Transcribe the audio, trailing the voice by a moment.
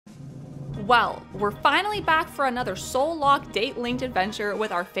Well, we're finally back for another soul-locked, date-linked adventure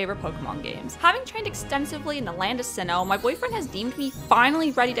with our favorite Pokemon games. Having trained extensively in the land of Sinnoh, my boyfriend has deemed me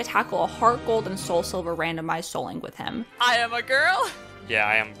finally ready to tackle a HeartGold and Soul Silver randomized Soul Link with him. I am a girl. Yeah,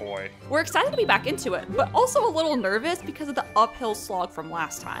 I am boy. We're excited to be back into it, but also a little nervous because of the uphill slog from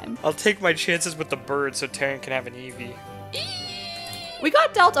last time. I'll take my chances with the bird so Taryn can have an Eevee. We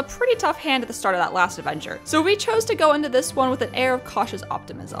got dealt a pretty tough hand at the start of that last adventure, so we chose to go into this one with an air of cautious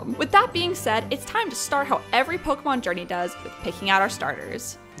optimism. With that being said, it's time to start how every Pokemon journey does, with picking out our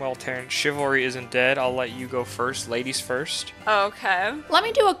starters. Well, Taryn, chivalry isn't dead. I'll let you go first. Ladies first. Okay. Let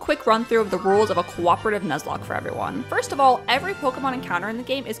me do a quick run through of the rules of a cooperative Nuzlocke for everyone. First of all, every Pokemon encounter in the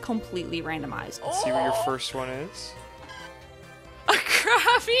game is completely randomized. Let's see what your first one is. A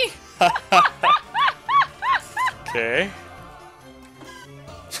Krabby. Okay.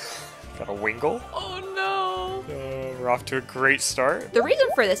 Got a Wingull. Oh no. We're off to a great start. The reason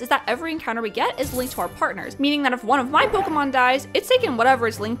for this is that every encounter we get is linked to our partners, meaning that if one of my Pokemon dies, it's taking whatever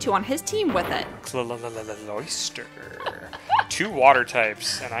it's linked to on his team with it. Cloyster. 2 water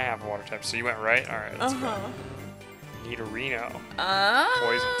types, and I have a water type, so you went right? Alright, let's go. Nidorino.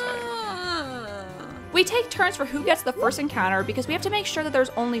 Poison type. We take turns for who gets the first encounter because we have to make sure that there's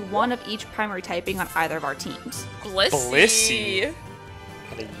only one of each primary typing on either of our teams. Blissey.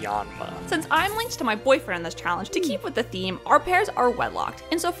 And a Yanma. Since I'm linked to my boyfriend in this challenge, to keep with the theme, our pairs are wedlocked.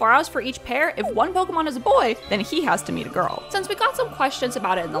 Insofar as for each pair, if one Pokemon is a boy, then he has to meet a girl. Since we got some questions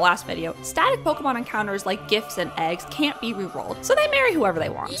about it in the last video, static Pokemon encounters like gifts and eggs can't be rerolled, so they marry whoever they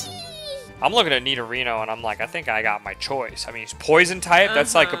want. I'm looking at Nidorino and I'm like, I think I got my choice. I mean, he's poison type.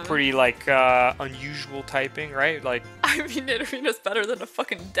 That's like a pretty like unusual typing, right? Like, I mean, Nidorino's better than a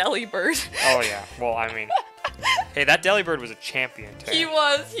fucking Delibird. Oh yeah. Well, I mean, hey, that Delibird was a champion. Too. He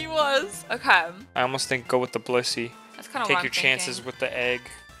was. Okay. I almost think go with the Blissey. That's kind of Take what your I'm chances thinking. with the egg.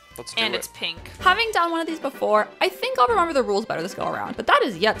 Let's do And it. it's pink. Having done one of these before, I think I'll remember the rules better this go around, but that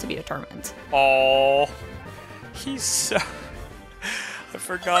is yet to be determined. Oh, he's so. I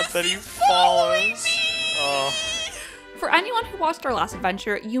forgot that he follows. Oh. For anyone who watched our last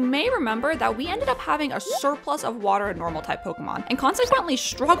adventure, you may remember that we ended up having a surplus of water and normal type Pokemon, and consequently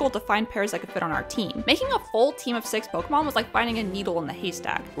struggled to find pairs that could fit on our team. Making a full team of 6 Pokemon was like finding a needle in the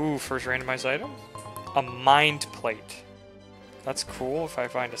haystack. Ooh, first randomized item? A Mind Plate. That's cool if I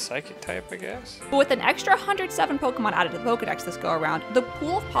find a Psychic type, I guess. But with an extra 107 Pokemon added to the Pokedex this go around, the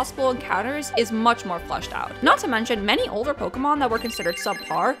pool of possible encounters is much more fleshed out. Not to mention, many older Pokemon that were considered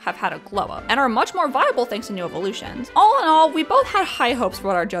subpar have had a glow up, and are much more viable thanks to new evolutions. All in all, we both had high hopes for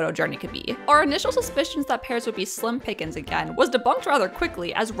what our Johto journey could be. Our initial suspicions that pairs would be slim pickings again was debunked rather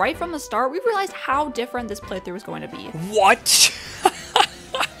quickly, as right from the start we realized how different this playthrough was going to be. What?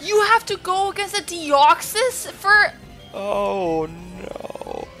 You have to go against a Deoxys for... Oh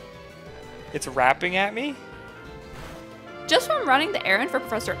no. It's rapping at me? Just from running the errand for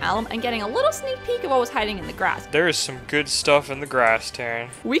Professor Elm and getting a little sneak peek of what was hiding in the grass, There is some good stuff in the grass, Taryn.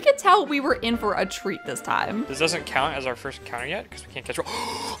 we could tell we were in for a treat this time. This doesn't count as our first encounter yet, because we can't catch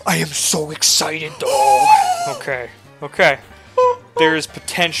I am so excited though. Okay, okay. There is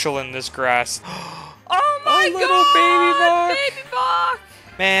potential in this grass. Oh my little god! baby bok. Baby bok!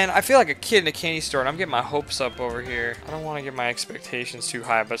 Man, I feel like a kid in a candy store, and I'm getting my hopes up over here. I don't want to get my expectations too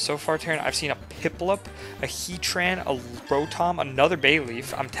high, but so far, Taryn, I've seen a Piplup, a Heatran, a Rotom, another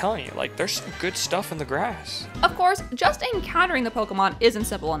Bayleaf. I'm telling you, like, there's some good stuff in the grass. Of course, just encountering the Pokemon isn't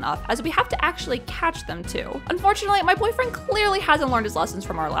simple enough, as we have to actually catch them too. Unfortunately, my boyfriend clearly hasn't learned his lessons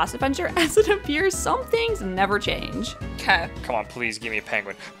from our last adventure, as it appears some things never change. Okay. Come on, please give me a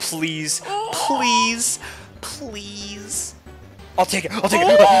penguin. Please, please, please. I'll take it. I'll take it.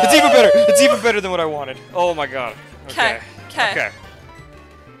 It's even better. It's even better than what I wanted. Oh my god. Okay. Okay.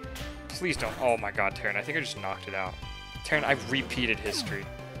 Please don't. Oh my god, Taryn. I think I just knocked it out. Taryn, I've repeated history.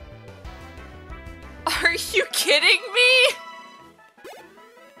 Are you kidding me?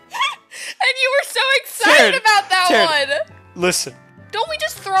 And you were so excited Taryn, about that one. Listen. Don't we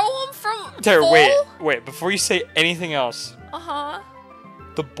just throw them from Taryn, full? wait. Before you say anything else, Uh-huh.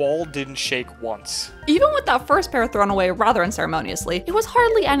 the ball didn't shake once. Even with that first pair thrown away rather unceremoniously, it was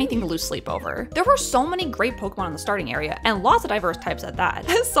hardly anything to lose sleep over. There were so many great Pokemon in the starting area, and lots of diverse types at that.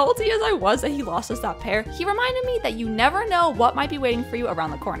 As salty as I was that he lost us that pair, he reminded me that you never know what might be waiting for you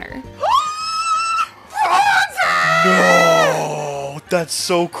around the corner. No! That's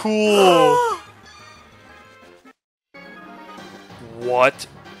so cool! What?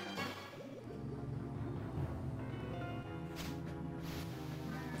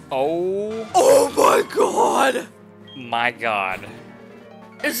 Oh my god! my god.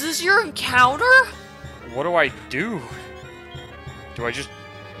 Is this your encounter? What do I do? Do I just...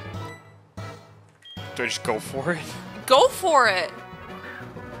 Do I just go for it? Go for it.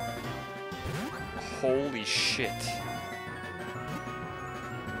 Holy shit. You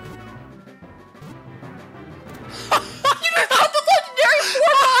just got the legendary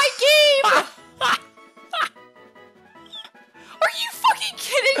for my game! Are you fucking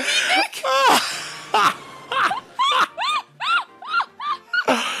kidding me, Nick?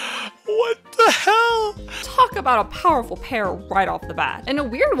 What the hell? Talk about a powerful pair right off the bat. In a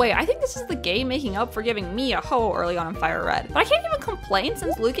weird way, I think this is the game making up for giving me a ho early on in Fire Red. But I can't even complain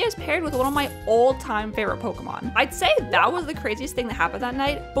since Lugia is paired with one of my all-time favorite Pokemon. I'd say that was the craziest thing that happened that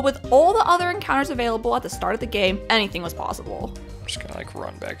night, but with all the other encounters available at the start of the game, anything was possible. I'm just gonna like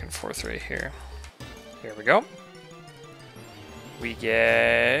run back and forth right here. Here we go. We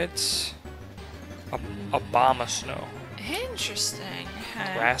get a Obama Snow. Interesting.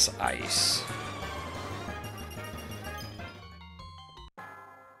 Grass Ice.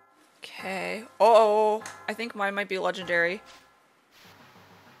 Okay. Oh, I think mine might be legendary.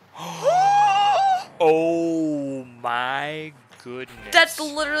 Oh my goodness. That's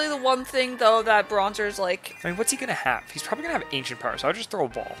literally the one thing, though, that Bronzer's like... I mean, what's he gonna have? He's probably gonna have Ancient Power, so I'll just throw a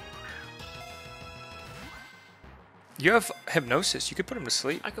ball. You have Hypnosis. You could put him to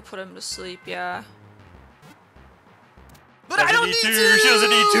sleep. I could put him to sleep, yeah. But Doesn't I don't need need to. to! She doesn't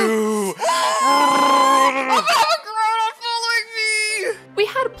need to! I'm gonna have a Groudon following me! We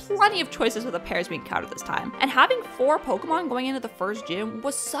had plenty of choices with the pairs we encountered this time, and having 4 Pokemon going into the first gym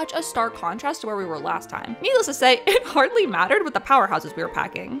was such a stark contrast to where we were last time. Needless to say, it hardly mattered with the powerhouses we were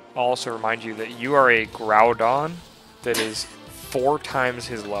packing. I'll also remind you that you are a Groudon that is 4 times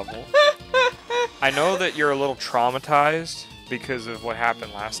his level. I know that you're a little traumatized because of what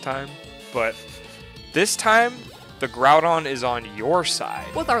happened last time, but this time, the Groudon is on your side.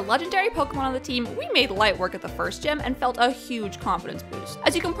 With our legendary Pokemon on the team, we made light work at the first gym and felt a huge confidence boost.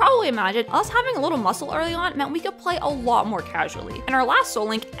 As you can probably imagine, us having a little muscle early on meant we could play a lot more casually. In our last Soul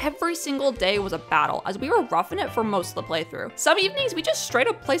Link, every single day was a battle, as we were roughing it for most of the playthrough. Some evenings, we just straight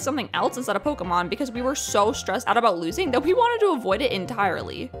up played something else instead of Pokemon because we were so stressed out about losing that we wanted to avoid it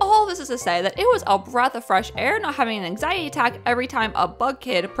entirely. All this is to say that it was a breath of fresh air not having an anxiety attack every time a bug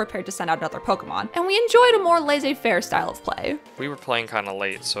kid prepared to send out another Pokemon, and we enjoyed a more laissez-faire style of play. We were playing kind of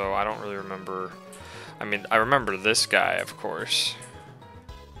late, so I don't really remember. I mean, I remember this guy, of course.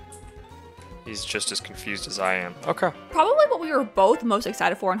 He's just as confused as I am. Okay. Probably what we were both most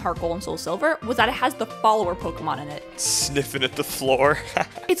excited for in HeartGold and Soul Silver was that it has the follower Pokemon in it. Sniffing at the floor.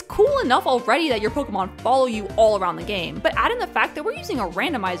 It's cool enough already that your Pokemon follow you all around the game, but add in the fact that we're using a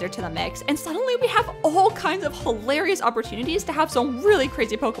randomizer to the mix, and suddenly we have all kinds of hilarious opportunities to have some really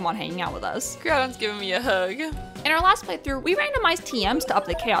crazy Pokemon hanging out with us. Groudon's giving me a hug. In our last playthrough, we randomized TMs to up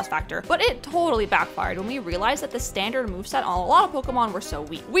the chaos factor, but it totally backfired when we realized that the standard moveset on a lot of Pokemon were so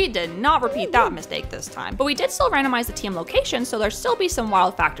weak. We did not repeat that mistake this time, but we did still randomize the TM location, so there'll still be some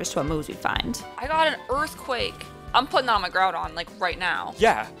wild factors to what moves we find. I got an Earthquake. I'm putting that on my Groudon, like, right now.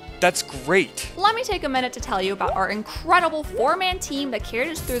 Yeah, that's great. Let me take a minute to tell you about our incredible 4-man team that carried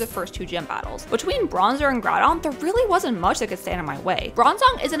us through the first 2 gym battles. Between Bronzer and Groudon, there really wasn't much that could stand in my way.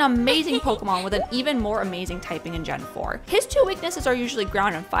 Bronzong is an amazing Pokemon with an even more amazing typing in Gen 4. His 2 weaknesses are usually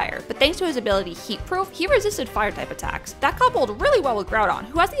ground and fire, but thanks to his ability Heat Proof, he resisted fire-type attacks. That coupled really well with Groudon,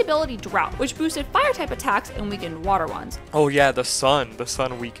 who has the ability Drought, which boosted fire-type attacks and weakened water ones. Oh yeah, the sun. The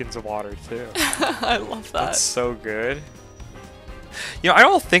sun weakens water too. I love that. That's so good. You know, I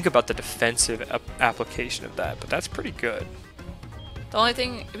don't think about the defensive application of that, but that's pretty good. The only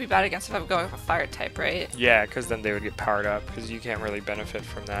thing it'd be bad against if I'm going with a fire type, right? Yeah, because then they would get powered up, because you can't really benefit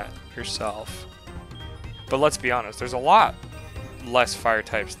from that yourself. But let's be honest, there's a lot less fire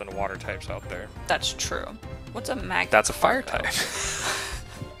types than water types out there. That's true. What's a mag? That's a fire type.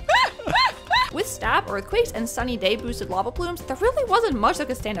 With Stab, Earthquakes, and Sunny Day boosted Lava Plumes, there really wasn't much that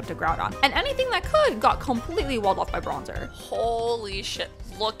could stand up to Groudon, and anything that could got completely walled off by Bronzer. Holy shit,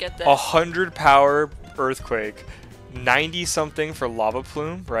 look at this. 100 power Earthquake, 90 something for Lava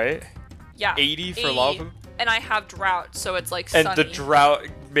Plume, right? Yeah. 80 for Lava Plume. And I have Drought, so it's like And sunny. the Drought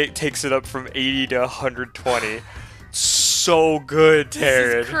takes it up from 80 to 120. So good, Taryn.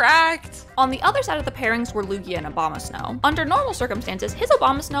 This is correct. On the other side of the pairings were Lugia and Abomasnow. Under normal circumstances, his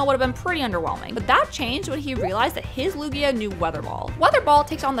Abomasnow would have been pretty underwhelming, but that changed when he realized that his Lugia knew Weather Ball. Weather Ball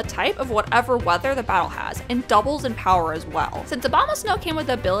takes on the type of whatever weather the battle has, and doubles in power as well. Since Abomasnow came with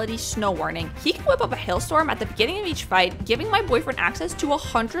the ability Snow Warning, he can whip up a hailstorm at the beginning of each fight, giving my boyfriend access to a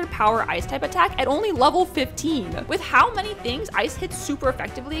 100 power Ice type attack at only level 15. With how many things Ice hits super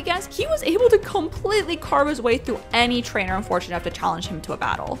effectively against, he was able to completely carve his way through any trainer unfortunate enough to challenge him to a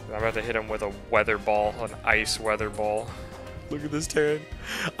battle. I'm about to hit him with a weather ball, an ice weather ball. Look at this turn.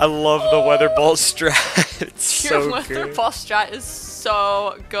 I love the weather ball strat. It's Your so weather good. ball strat is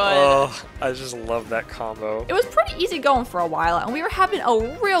so good. Oh, I just love that combo. It was pretty easy going for a while, and we were having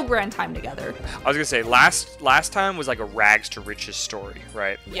a real grand time together. I was gonna say last time was like a rags to riches story,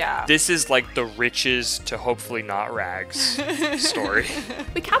 right? Yeah. This is like the riches to hopefully not rags story.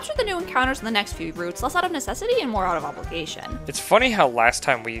 We captured the new encounters in the next few routes, less out of necessity and more out of obligation. It's funny how last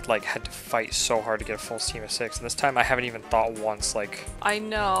time we like had to fight so hard to get a full team of 6, and this time I haven't even thought once like I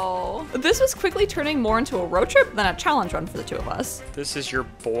know. This was quickly turning more into a road trip than a challenge run for the two of us. this is your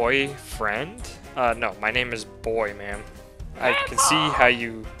boyfriend? No, my name is Boy, ma'am. I can see how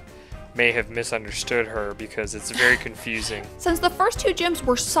you may have misunderstood her because it's very confusing. Since the first two gyms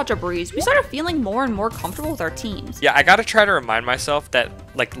were such a breeze, we started feeling more and more comfortable with our teams. Yeah, I gotta try to remind myself that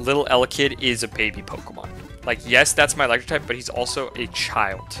like little Elekid is a baby Pokemon. Like, yes, that's my electric type, but he's also a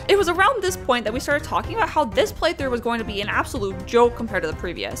child. It was around this point that we started talking about how this playthrough was going to be an absolute joke compared to the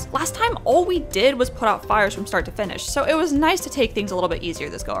previous. Last time, all we did was put out fires from start to finish, so it was nice to take things a little bit easier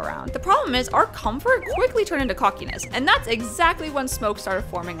this go around. The problem is, our comfort quickly turned into cockiness, and that's exactly when smoke started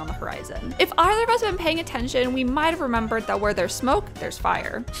forming on the horizon. If either of us had been paying attention, we might have remembered that where there's smoke, there's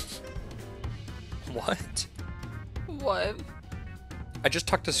fire. What? What? I just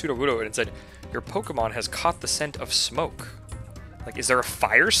talked to Sudowoodo and it said, your Pokemon has caught the scent of smoke. Like, is there a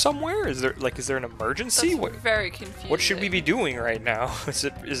fire somewhere? Is there an emergency? That's very confusing. What should we be doing right now? Is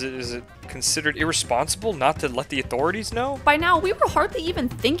it considered irresponsible not to let the authorities know? By now, we were hardly even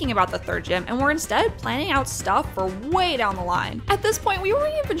thinking about the third gym, and we're instead planning out stuff for way down the line. At this point, we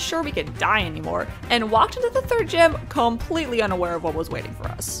weren't even sure we could die anymore, and walked into the third gym completely unaware of what was waiting for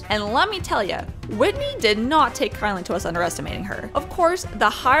us. And let me tell ya, Whitney did not take kindly to us underestimating her. Of course, the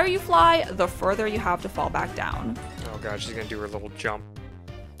higher you fly, the further you have to fall back down. Oh god, she's gonna do her little jump.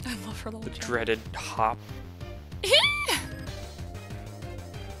 I love her little The jump. dreaded hop.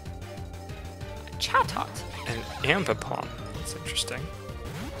 Chatot. And Ambipom. That's interesting.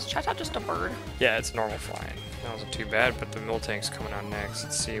 Is Chatot just a bird? Yeah, it's normal flying. That wasn't too bad, but the Miltank's coming on next.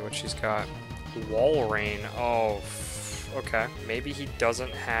 Let's see what she's got. Walrein. Oh, okay. Maybe he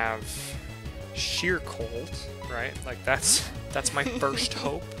doesn't have sheer cold, right? Like that's my first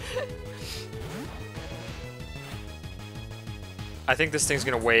hope. I think this thing's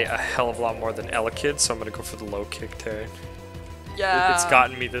gonna weigh a hell of a lot more than Elekid, so I'm gonna go for the low kick turn. Yeah. It's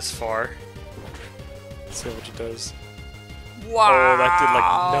gotten me this far. Let's see what it does. Wow. Oh, that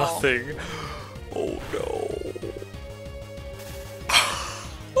did like nothing. Oh no.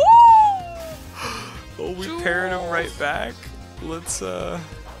 Oh, we paired him right back. Let's had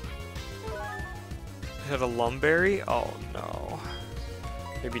a Lumberry. Oh no.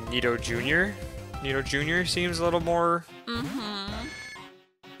 Maybe Nito Jr. Nito Jr. seems a little more.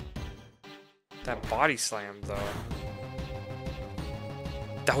 That body slam though.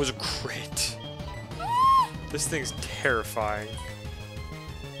 That was a crit. This thing's terrifying.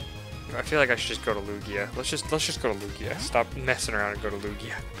 I feel like I should just go to Lugia. Let's just go to Lugia. Stop messing around and go to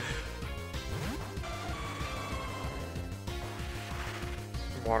Lugia.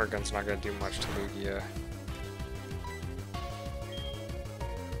 Water gun's not gonna do much to Lugia.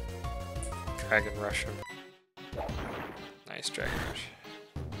 Dragon Rush him. Nice Dragon Rush.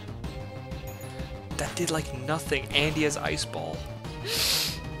 That did like nothing. And he has Ice Ball.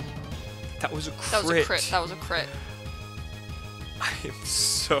 That was a crit. That was a crit. That was a crit. I am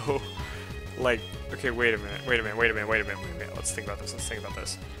so like, okay, wait a minute. Let's think about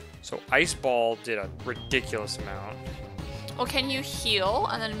this. So Ice Ball did a ridiculous amount. Well, can you heal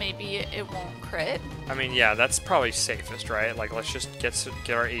and then maybe it won't crit? I mean, yeah, that's probably safest, right? Like, let's just get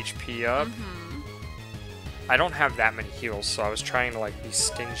our HP up. I don't have that many heals, so I was trying to like be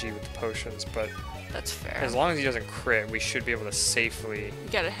stingy with the potions, but That's fair. as long as he doesn't crit, we should be able to safely.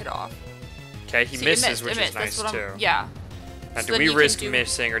 Get a hit off. Okay, he See, misses, it which is nice too. Yeah. Now, So do then we you can risk do-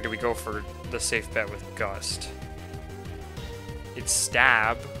 missing, or do we go for the safe bet with Gust? It's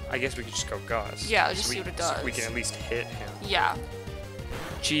stab. I guess we could just go Gust. Yeah, just see what it So we does. can at least hit him. Yeah.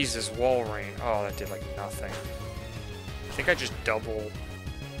 Jesus, Walrein. Oh, that did like nothing. I think I just double.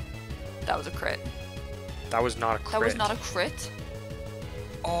 That was a crit. That was not a crit. That was not a crit?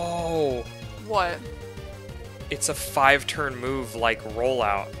 Oh, What? it's a 5-turn move like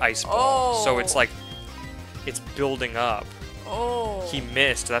rollout Ice Ball. So it's Oh. like, it's building up. Oh. He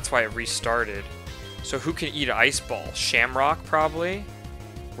missed, that's why it restarted. So who can eat an Ice Ball? Shamrock, probably?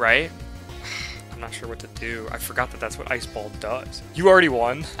 Right? I'm not sure what to do. I forgot that that's what Ice Ball does. You already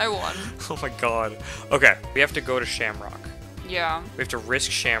won? I won. Oh my god. Okay, we have to go to Shamrock. Yeah. We have to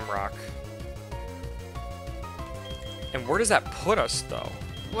risk Shamrock. And where does that put us, though?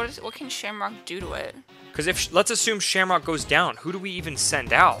 What can Shamrock do to it? Because if let's assume Shamrock goes down, who do we even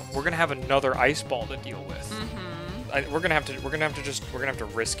send out? We're gonna have another ice ball to deal with. We're gonna have to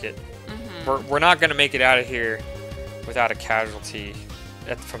risk it. We're not gonna make it out of here without a casualty.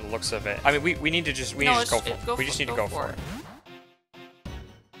 From the looks of it, I mean, we need to just go for it. We just need to go for it.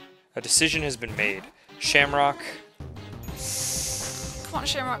 A decision has been made. Shamrock. Come on,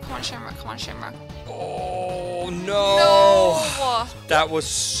 Shamrock. Come on, Shamrock. Come on, Shamrock. Oh no! No! That was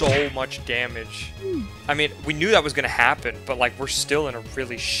so much damage. I mean, we knew that was gonna happen, but like we're still in a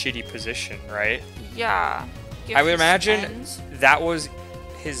really shitty position, right? Yeah. I would imagine that was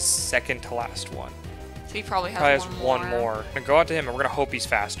his second to last one. So he probably has one more. I'm gonna go out to him and we're gonna hope he's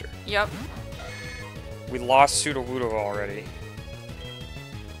faster. Yep. We lost Sudowoodo already.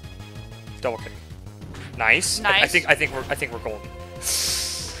 Double kick. Nice. Nice. I think we're golden.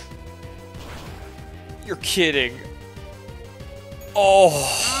 You're kidding. Oh.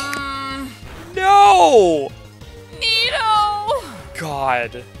 No. Nito.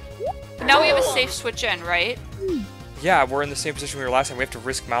 God. But now we have a safe switch in, right? Yeah, we're in the same position we were last time. We have to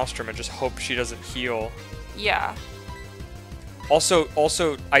risk Maelstrom and just hope she doesn't heal. Yeah. Also,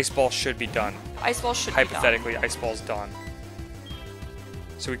 Ice Ball should be done. Ice Ball should be done. Hypothetically, Ice Ball's done.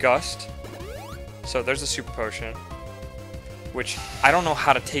 So we Gust. So there's a Super Potion. Which, I don't know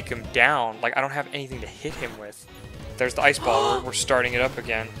how to take him down. Like, I don't have anything to hit him with. There's the Ice Ball. we're starting it up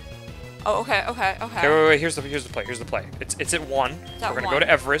again. Oh, okay. Okay, wait. Here's the play. It's at 1. We're gonna go to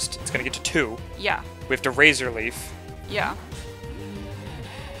Everest. It's gonna get to 2. Yeah. We have to Razor Leaf. Yeah.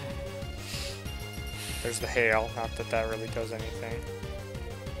 There's the Hail. Not that that really does anything.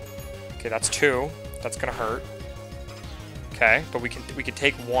 Okay, that's 2. That's gonna hurt. Okay, but we can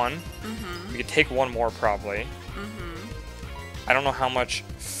take 1. We can take 1 more probably. I don't know how much.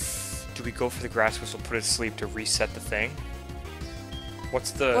 Do we go for the Grass Whistle, put it to sleep to reset the thing?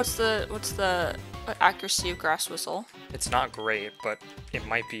 What's the accuracy of Grass Whistle? It's not great, but it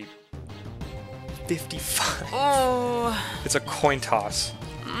might be 55. Oh. It's a coin toss.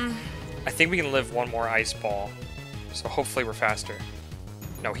 I think we can live 1 more Ice Ball. So hopefully we're faster.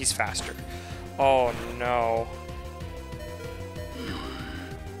 No, he's faster. Oh no.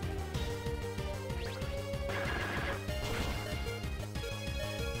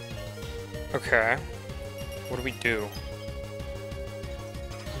 Okay. What do we do?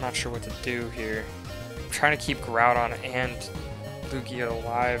 I'm not sure what to do here. I'm trying to keep Groudon and Lugia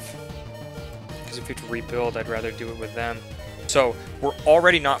alive. Because if we have to rebuild, I'd rather do it with them. So, we're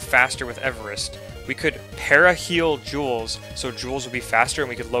already not faster with Everest. We could para-heal Jules, so Jules would be faster and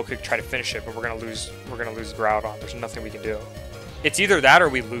we could low-kick try to finish it, but we're gonna lose Groudon. There's nothing we can do. It's either that or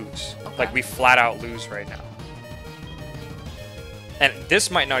we lose. Okay. Like, we flat-out lose right now. And this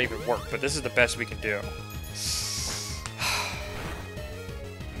might not even work, but this is the best we can do.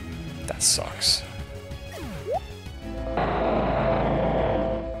 That sucks.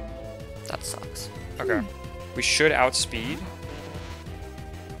 That sucks. Okay. We should outspeed.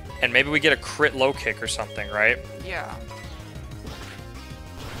 And maybe we get a crit low kick or something, right? Yeah.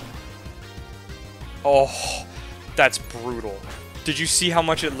 Oh, that's brutal. Did you see how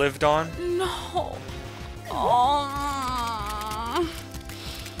much it lived on? No. Oh.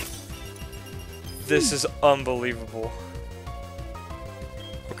 This is unbelievable.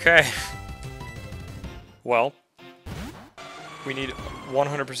 Okay. Well, we need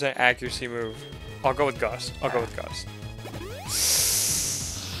 100% accuracy move. I'll go with Gust. I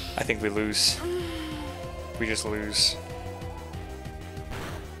think we lose. We just lose.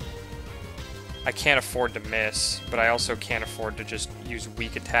 I can't afford to miss, but I also can't afford to just use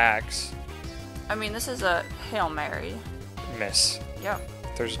weak attacks. I mean, this is a Hail Mary. Miss. Yep.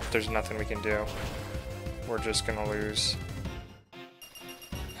 There's nothing we can do. We're just gonna lose.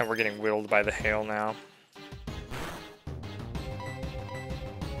 And we're getting whittled by the hail now.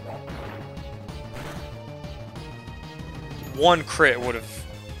 One crit would have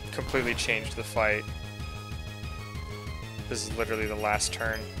completely changed the fight. This is literally the last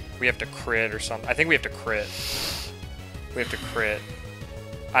turn. We have to crit or something. I think we have to crit. We have to crit.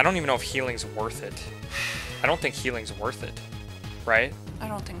 I don't even know if healing's worth it. I don't think healing's worth it. Right? I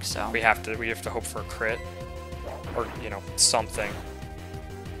don't think so. We have to hope for a crit. Or, you know, something.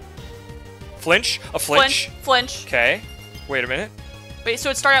 Flinch? A flinch? Flinch. Okay. Wait a minute. Wait, so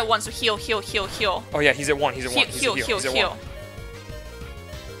it started at 1, so heal. Oh yeah, he's at 1, he's at 1. Heal.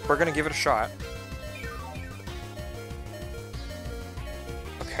 We're gonna give it a shot.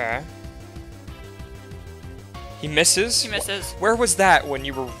 Okay. He misses? He misses. Where was that when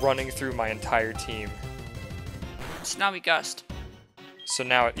you were running through my entire team? So now we Gust. So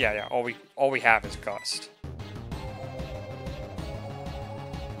now, yeah, all we have is Gust.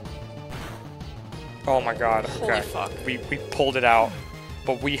 Oh my god. Holy Okay. fuck. We pulled it out,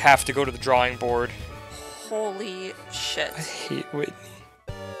 but we have to go to the drawing board. Holy shit. I hate Whitney.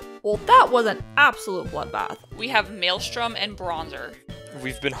 Well, that was an absolute bloodbath. We have Maelstrom and Bronzer.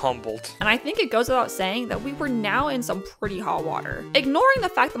 We've been humbled. And I think it goes without saying that we were now in some pretty hot water. Ignoring the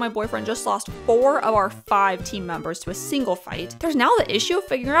fact that my boyfriend just lost 4 of our 5 team members to a single fight, there's now the issue of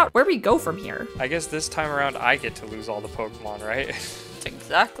figuring out where we go from here. I guess this time around I get to lose all the Pokemon, right? That's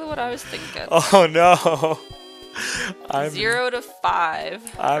exactly what I was thinking. Oh no. 0 to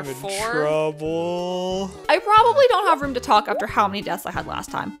 5. I'm or in 4. trouble. I probably don't have room to talk after how many deaths I had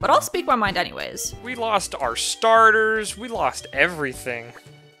last time, but I'll speak my mind anyways. We lost our starters. We lost everything.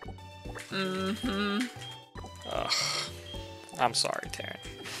 Mm-hmm. Ugh. I'm sorry, Taryn.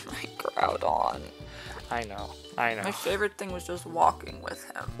 My Groudon. I know. I know. My favorite thing was just walking with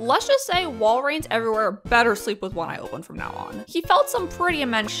him. Let's just say Walreins everywhere better sleep with one eye open from now on. He felt some pretty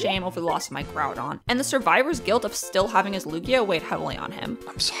immense shame over the loss of my Groudon, and the survivor's guilt of still having his Lugia weighed heavily on him.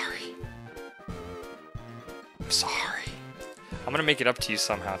 I'm sorry. I'm sorry. I'm gonna make it up to you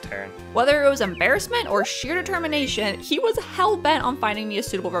somehow, Taryn. Whether it was embarrassment or sheer determination, he was hell-bent on finding me a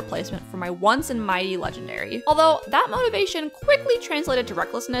suitable replacement for my once and mighty legendary. Although, that motivation quickly translated to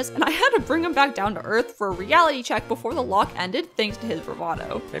recklessness, and I had to bring him back down to earth for a reality check before the lock ended thanks to his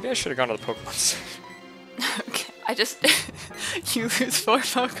bravado. Maybe I should have gone to the Pokemon Center. Okay, I just... you lose 4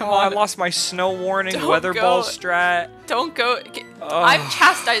 Pokemon. Oh, I lost my snow warning, Don't weather go. ball strat. Don't go... I'm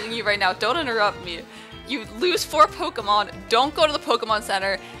chastising you right now. Don't interrupt me. You lose 4 Pokemon, don't go to the Pokemon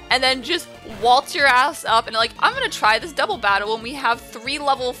Center, and then just waltz your ass up and like, I'm gonna try this double battle when we have 3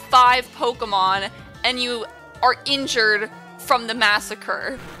 level 5 Pokemon and you are injured from the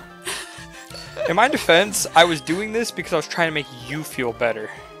massacre. In my defense, I was doing this because I was trying to make you feel better.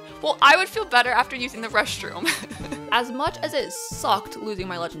 Well, I would feel better after using the restroom. As much as it sucked losing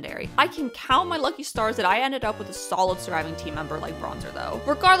my legendary, I can count my lucky stars that I ended up with a solid surviving team member like Bronzer though.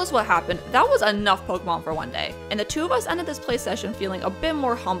 Regardless of what happened, that was enough Pokemon for one day, and the 2 of us ended this play session feeling a bit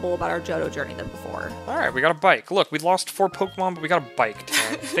more humble about our Johto journey than before. Alright, we got a bike. Look, we lost 4 Pokemon, but we got a bike,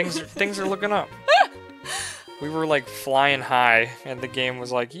 Taryn. things are looking up. We were like flying high, and the game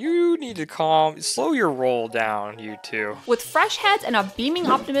was like, you need to slow your roll down, you two. With fresh heads and a beaming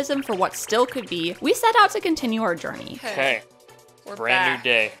optimism for what still could be, we set out to continue our journey. Okay, We're brand back.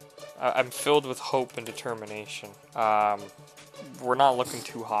 new day. I'm filled with hope and determination. We're not looking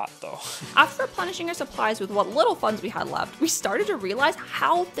too hot though. After replenishing our supplies with what little funds we had left, we started to realize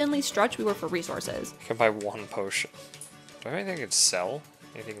how thinly stretched we were for resources. I can buy 1 potion. Do I have anything I can sell?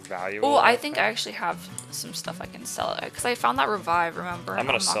 Anything valuable? Oh, I think I actually have some stuff I can sell. Because I found that revive, remember? I'm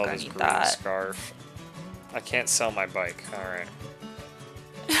gonna not sell gonna this need green that. scarf. I can't sell my bike. Alright.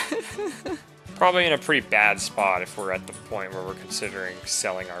 Probably in a pretty bad spot if we're at the point where we're considering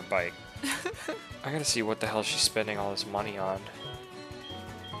selling our bike. I gotta see what the hell she's spending all this money on.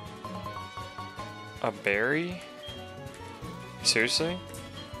 A berry? Seriously?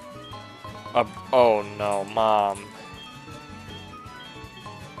 Oh no, Mom.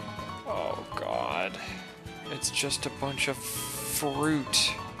 Oh god. It's just a bunch of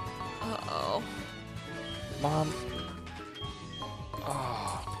fruit. Uh-oh. Mom.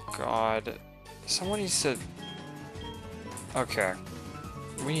 Oh god. Someone needs to... Okay.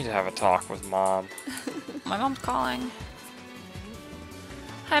 We need to have a talk with Mom. My mom's calling.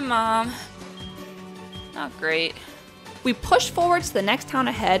 Hi, Mom. Not great. We pushed forward to the next town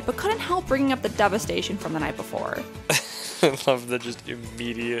ahead, but couldn't help bringing up the devastation from the night before. I love the just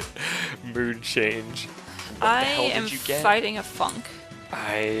immediate mood change. What I the hell am did you get? fighting a funk.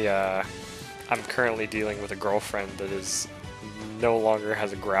 I'm currently dealing with a girlfriend that is no longer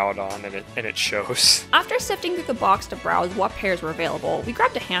has a Groudon, and it shows. After sifting through the box to browse what pairs were available, we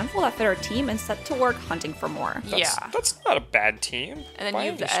grabbed a handful that fit our team and set to work hunting for more. That's not a bad team. And then by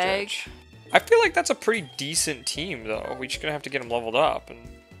you have any the egg. stretch. I feel like that's a pretty decent team, though. We're just gonna have to get them leveled up, and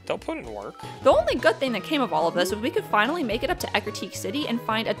they'll put in work. The only good thing that came of all of this was we could finally make it up to Eckertique City and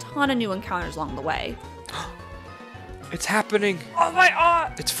find a ton of new encounters along the way. It's happening. Oh my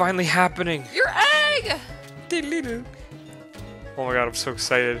god! It's finally happening. Your egg! Oh my god, I'm so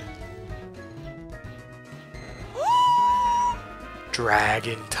excited.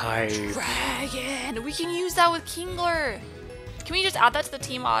 Dragon type. Dragon! We can use that with Kingler. Can we just add that to the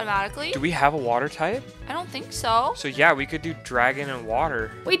team automatically? Do we have a water type? I don't think so. So yeah, we could do dragon and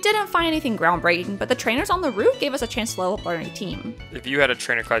water. We didn't find anything groundbreaking, but the trainers on the route gave us a chance to level up our new team. If you had a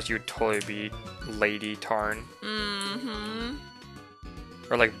trainer class, you would totally be Lady Tarn. Mm-hmm.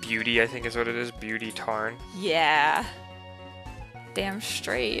 Or like Beauty, I think is what it is. Beauty Tarn. Yeah. Damn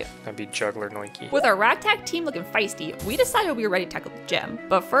straight. Gonna be Juggler Noinky. With our ragtag team looking feisty, we decided we were ready to tackle the gym.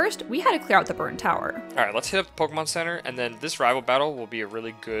 But first, we had to clear out the burned tower. Alright, let's hit up the Pokemon Center, and then this rival battle will be a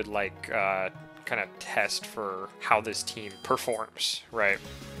really good, like, kind of test for how this team performs, right?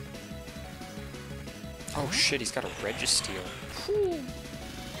 Oh shit, he's got a Registeel. Do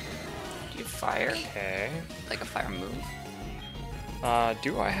you fire? Okay. Like a fire move?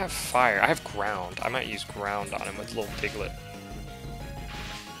 Do I have fire? I have ground. I might use ground on him with little Diglett.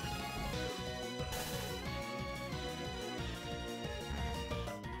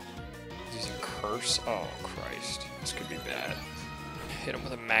 Using Curse? Oh, Christ. This could be bad. Hit him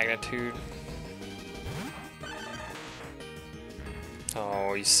with a Magnitude.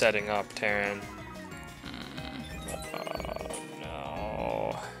 Oh, he's setting up, Terran.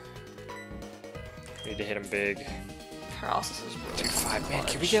 No. Need to hit him big. Paralysis is really 5, man.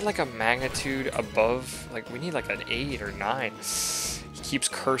 Can we get like a magnitude above? Like, we need like an 8 or 9. He keeps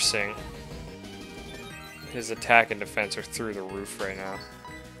cursing. His attack and defense are through the roof right now.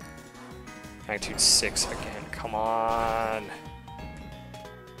 Magnitude 6 again. Come on.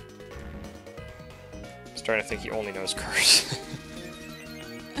 I'm starting to think he only knows curse.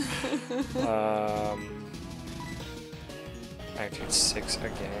 Magnitude 6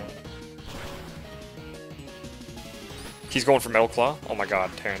 again. He's going for Metal Claw? Oh my god,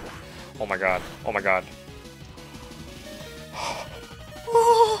 Terran. Oh my god. Oh my god.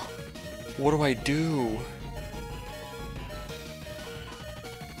 What do I do?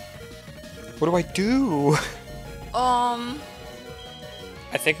 What do I do? I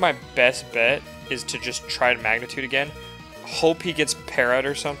think my best bet is to just try to Magnitude again. Hope he gets Parrot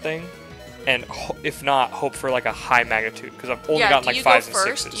or something. And if not, hope for like a high Magnitude. Because I've only gotten like 5s and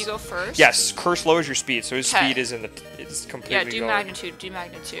 6s. Do you go first? Yes, Curse lowers your speed. So his speed is in the... It's completely Yeah, do going. Magnitude. Do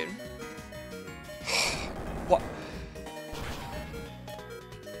Magnitude. What?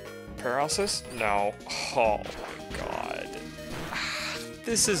 Paralysis? No. Oh my god.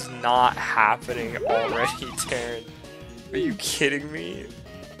 This is not happening already, Terran. Are you kidding me?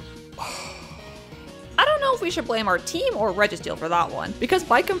 I don't know if we should blame our team or Registeel for that one, because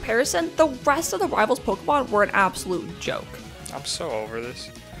by comparison, the rest of the rivals' Pokemon were an absolute joke. I'm so over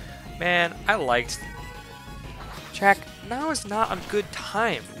this. Man, I liked... Jack, now is not a good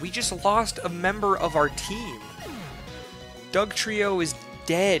time. We just lost a member of our team. Doug Trio is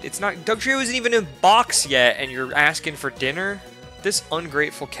dead. It's not... Doug Trio isn't even in box yet, and you're asking for dinner? This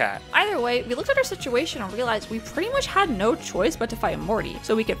ungrateful cat. Either way, we looked at our situation and realized we pretty much had no choice but to fight Morty,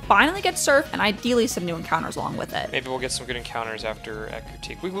 so we could finally get Surf and ideally some new encounters along with it. Maybe we'll get some good encounters after at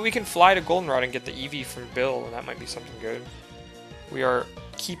Critique. We can fly to Goldenrod and get the Eevee from Bill, and that might be something good. We are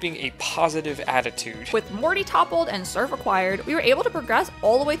keeping a positive attitude. With Morty toppled and Surf acquired, we were able to progress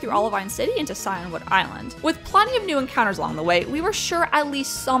all the way through Olivine City into Cyanwood Island. With plenty of new encounters along the way, we were sure at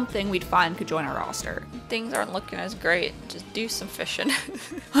least something we'd find could join our roster. Things aren't looking as great. Just do some fishing.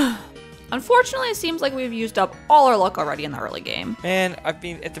 Unfortunately, it seems like we've used up all our luck already in the early game. Man, I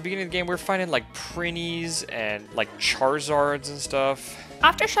mean, at the beginning of the game, we were finding like Prinnies and like Charizards and stuff.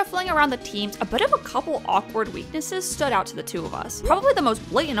 After shuffling around the teams, a bit of a couple awkward weaknesses stood out to the two of us. Probably the most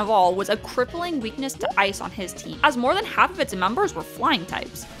blatant of all was a crippling weakness to ice on his team, as more than half of its members were flying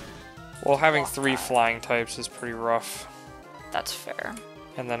types. Well, having 3 flying types is pretty rough. That's fair.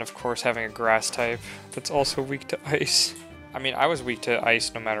 And then, of course, having a grass type that's also weak to ice. I mean, I was weak to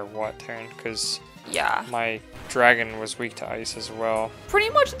ice no matter what, Terran, because yeah, my dragon was weak to ice as well. Pretty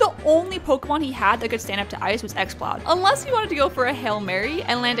much the only Pokemon he had that could stand up to ice was X-Cloud, unless he wanted to go for a Hail Mary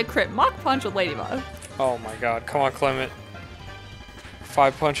and land a crit Mach Punch with Ladybug. Oh my god, come on, Clement.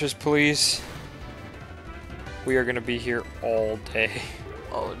 5 punches, please. We are gonna be here all day.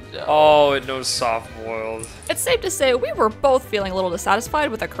 Oh no. Oh, it knows soft-boiled. It's safe to say we were both feeling a little dissatisfied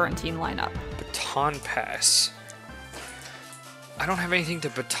with our current team lineup. Baton Pass. I don't have anything to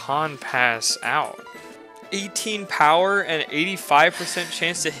Baton Pass out. 18 power and 85%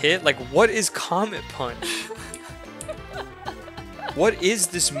 chance to hit? Like, what is Comet Punch? What is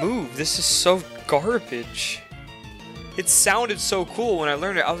this move? This is so garbage. It sounded so cool when I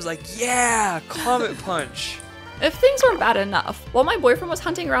learned it. I was like, yeah, Comet Punch. If things weren't bad enough, while my boyfriend was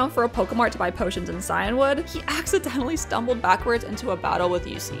hunting around for a Pokemart to buy potions in Cyanwood, he accidentally stumbled backwards into a battle with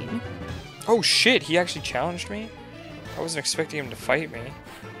Ucine. Oh shit, he actually challenged me? I wasn't expecting him to fight me.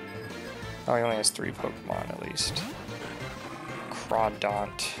 Oh, he only has 3 Pokemon at least.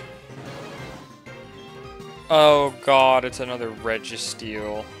 Crawdont. Oh god, it's another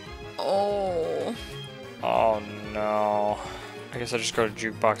Registeel. Oh. Oh no. I guess I'll just go to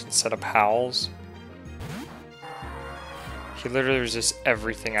Jukebox and set up Howls. He literally resists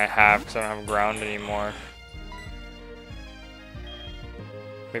everything I have because I don't have ground anymore.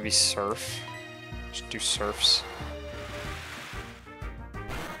 Maybe surf. Just do surfs.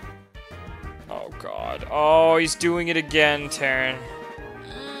 Oh god. Oh, he's doing it again, Taryn.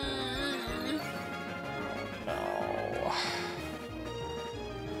 No.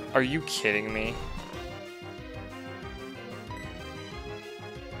 Are you kidding me?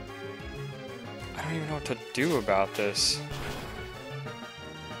 I don't even know what to do about this.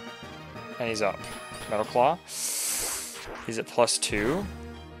 And he's up. Metal Claw. He's at +2.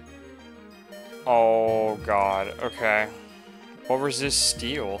 Oh god, okay. What resists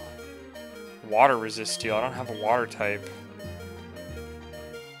steel? Water resists steel. I don't have a water type.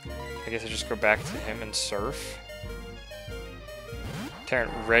 I guess I just go back to him and surf. Terran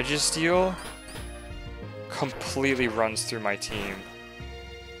Registeel completely runs through my team.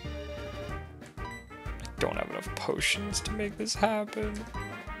 I don't have enough potions to make this happen.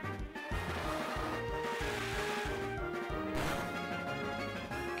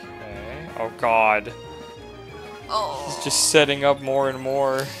 Oh god. Oh. He's just setting up more and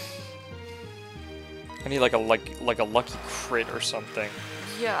more. I need like a lucky crit or something.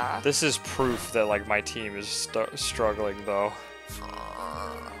 Yeah. This is proof that like my team is struggling though.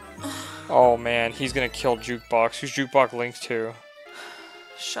 Oh man, he's gonna kill Jukebox. Who's Jukebox linked to?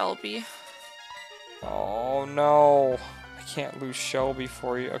 Shelby. Oh no. I can't lose Shelby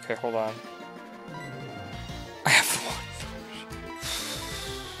for you. Okay, hold on. I have one.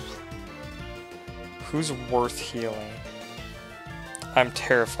 Who's worth healing? I'm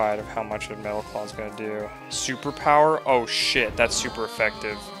terrified of how much a Metal Claw is gonna do. Superpower? Oh shit, that's super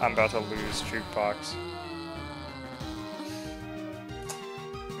effective. I'm about to lose Jukebox.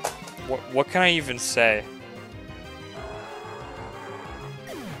 What can I even say?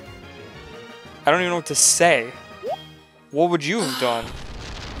 I don't even know what to say. What would you have done?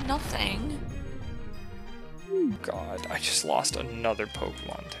 Nothing. God, I just lost another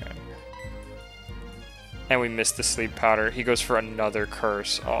Pokemon turn. And we missed the sleep powder. He goes for another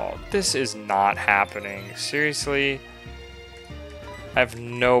curse. Oh, this is not happening. Seriously? I have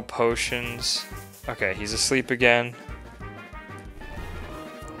no potions. Okay, he's asleep again.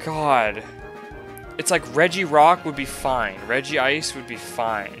 God. It's like Regirock would be fine. Regice would be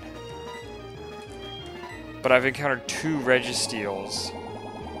fine. But I've encountered 2 Registeels.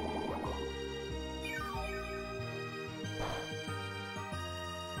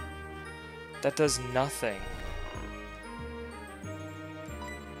 That does nothing.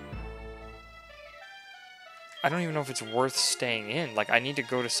 I don't even know if it's worth staying in. Like, I need to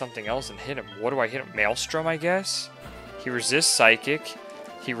go to something else and hit him. What do I hit him? Maelstrom, I guess? He resists Psychic.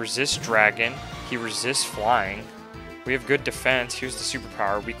 He resists Dragon. He resists Flying. We have good defense. Here's the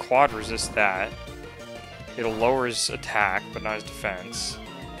superpower. We quad resist that. It'll lower his attack, but not his defense.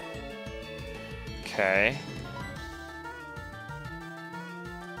 Okay.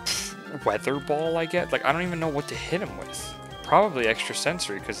 Weather Ball, I get? Like, I don't even know what to hit him with. Probably Extra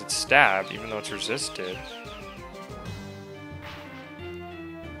Sensory, because it's Stab, even though it's resisted.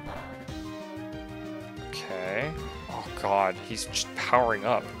 Okay. Oh god, he's just powering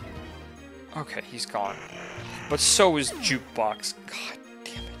up. Okay, he's gone. But so is Jukebox. God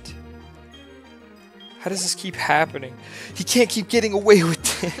damn it. How does this keep happening? He can't keep getting away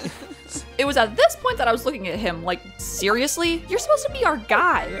with this. It was at this point that I was looking at him like, seriously? You're supposed to be our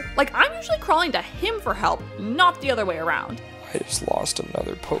guy. Like, I'm usually crawling to him for help, not the other way around. I just lost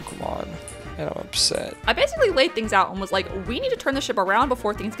another Pokemon, and I'm upset. I basically laid things out and was like, we need to turn the ship around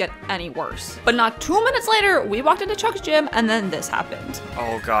before things get any worse. But not 2 minutes later, we walked into Chuck's gym, and then this happened.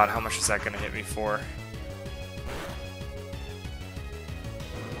 Oh god, how much is that gonna hit me for?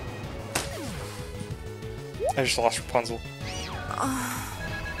 I just lost Rapunzel.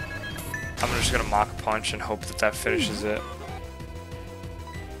 I'm just gonna Mach Punch and hope that that finishes it.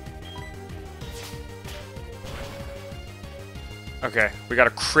 Okay, we got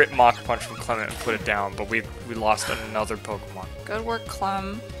a crit Mach Punch from Clement and put it down, but we lost another Pokemon. Good work,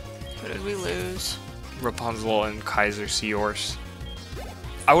 Clem. Who did we lose? Rapunzel and Kaiser Seahorse.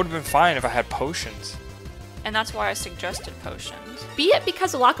 I would have been fine if I had potions. And that's why I suggested potions. Be it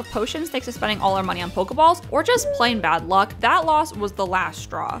because the lack of potions thanks to spending all our money on Pokeballs, or just plain bad luck, that loss was the last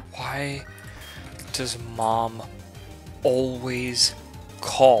straw. Why does Mom always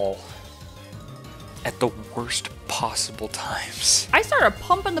call at the worst possible times? I started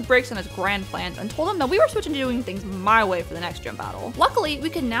pumping the brakes on his grand plans and told him that we were switching to doing things my way for the next gym battle. Luckily, we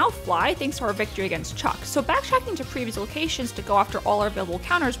can now fly thanks to our victory against Chuck, so backtracking to previous locations to go after all our available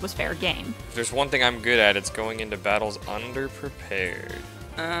counters was fair game. If there's one thing I'm good at, it's going into battles underprepared.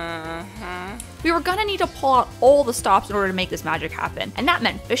 We were gonna need to pull out all the stops in order to make this magic happen, and that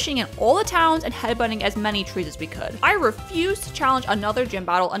meant fishing in all the towns and headbutting as many trees as we could. I refused to challenge another gym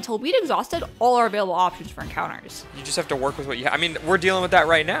battle until we'd exhausted all our available options for encounters. You just have to work with what you have. I mean, we're dealing with that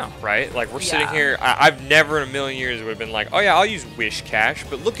right now, right? Like, we're sitting here. I've never in a million years would have been like, oh yeah, I'll use Wish Cash,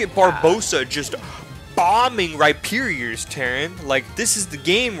 but look at Barbosa just bombing Rhyperiors, Terran. Like, this is the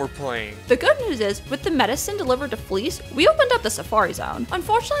game we're playing. The good news is, with the medicine delivered to Fleece, we opened up the Safari Zone.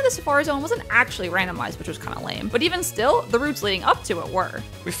 Unfortunately, the Safari Zone wasn't actually randomized, which was kind of lame. But even still, the routes leading up to it were.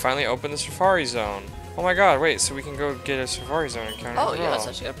 We finally opened the Safari Zone. Oh my god, wait, so we can go get a Safari Zone encounter as well. Yeah, that's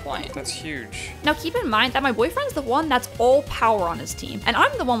such a good point. That's huge. Now keep in mind that my boyfriend's the one that's all power on his team, and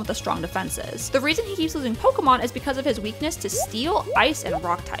I'm the one with the strong defenses. The reason he keeps losing Pokemon is because of his weakness to Steel, Ice, and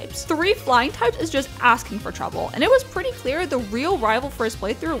Rock types. 3 flying types is just asking for trouble, and it was pretty clear the real rival for his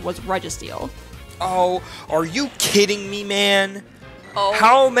playthrough was Registeel. Oh, are you kidding me, man? Oh,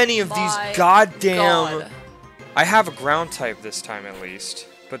 how many of these goddamn... God. I have a ground type this time at least.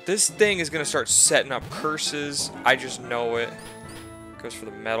 But this thing is going to start setting up curses. I just know it. Goes for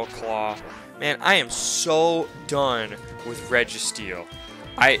the Metal Claw. Man, I am so done with Registeel.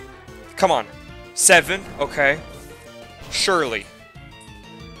 Come on. 7, okay. Surely.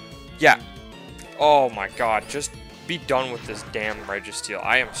 Yeah. Oh my god, just be done with this damn Registeel.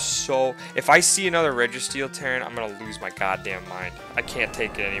 I am so... If I see another Registeel, Terran, I'm going to lose my goddamn mind. I can't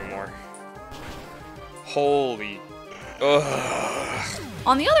take it anymore. Holy... Ugh.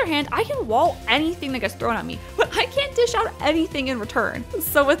 On the other hand, I can wall anything that gets thrown at me, but I can't dish out anything in return.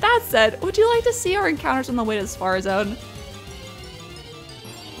 So with that said, would you like to see our encounters on the way to the Safari Zone?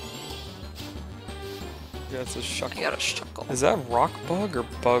 Yeah, it's a shuckle. I got a shuckle. Is that Rock Bug or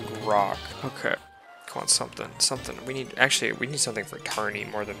Bug Rock? Okay. Come on, something. We need something for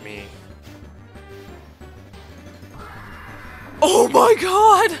Tarny more than me. Oh my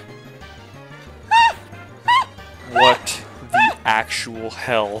god! What the actual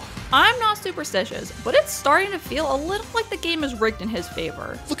hell? I'm not superstitious, but it's starting to feel a little like the game is rigged in his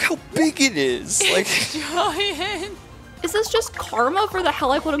favor. Look how big it is! Like, Giant! Is this just karma for the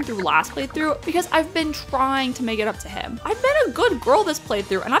hell I put him through last playthrough? Because I've been trying to make it up to him. I've been a good girl this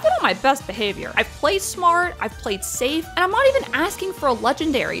playthrough, and I've been on my best behavior. I've played smart, I've played safe, and I'm not even asking for a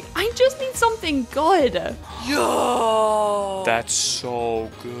legendary. I just need something good. Yo! that's so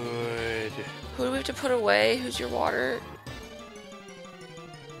good. Who do we have to put away? Who's your water?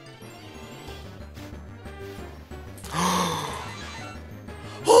 Oh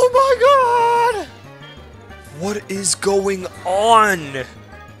my god! What is going on?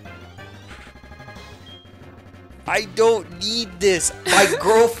 I don't need this. My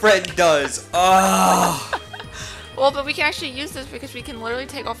girlfriend does. Ugh. Well, but we can actually use this because we can literally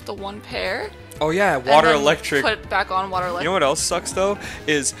take off the one pair. Oh yeah, water and then electric. Put back on water electric. You know what else sucks though?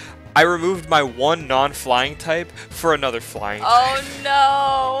 Is I removed my one non-flying type for another flying type. Oh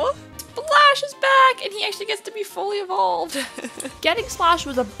no! Splash is back, and he actually gets to be fully evolved. Getting Splash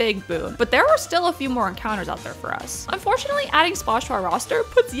was a big boon, but there were still a few more encounters out there for us. Unfortunately, adding Splash to our roster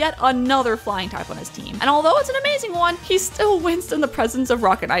puts yet another flying type on his team, and although it's an amazing one, he still winced in the presence of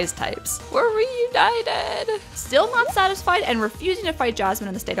Rock and Ice types. We're reunited. Still not satisfied and refusing to fight Jasmine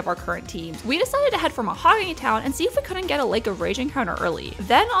in the state of our current teams, we decided to head for Mahogany Town and see if we couldn't get a Lake of Rage encounter early.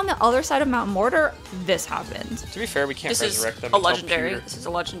 Then on the other side of Mount Mortar, this happened. To be fair, we can't This is resurrect them a until legendary. Peter. This is a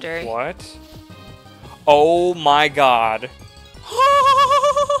legendary. What? Oh my god.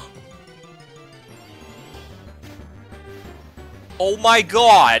 Oh my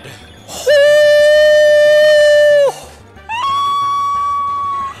god.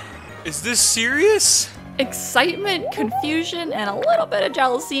 Is this serious? Excitement, confusion, and a little bit of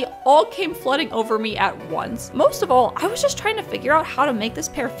jealousy all came flooding over me at once. Most of all, I was just trying to figure out how to make this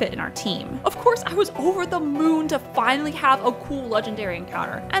pair fit in our team. Of course, I was over the moon to finally have a cool legendary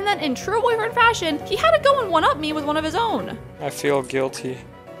encounter. And then in true boyfriend fashion, he had to go and one-up me with one of his own. I feel guilty.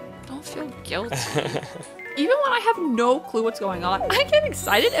 Don't feel guilty. Even when I have no clue what's going on, I get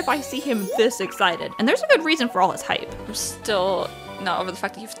excited if I see him this excited. And there's a good reason for all his hype. I'm still not over the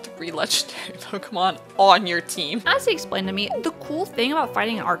fact that you have 3 legendary Pokemon on your team. As he explained to me, the cool thing about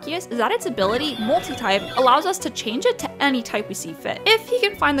fighting an Arceus is that its ability, Multi-Type, allows us to change it to any type we see fit, if he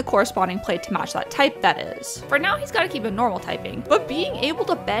can find the corresponding plate to match that type, that is. For now, he's got to keep it normal typing, but being able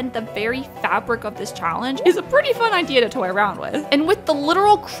to bend the very fabric of this challenge is a pretty fun idea to toy around with. And with the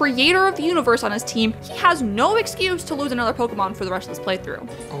literal creator of the universe on his team, he has no excuse to lose another Pokemon for the rest of this playthrough.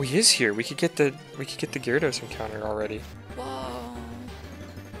 Oh, he is here. We could get the Gyarados encounter already. Whoa.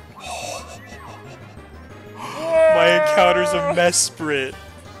 My encounter's a Mesprit.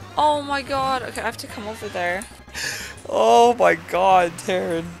 Oh my god. Okay, I have to come over there. Oh my god,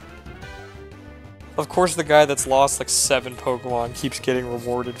 Taryn. Of course the guy that's lost like 7 Pokemon keeps getting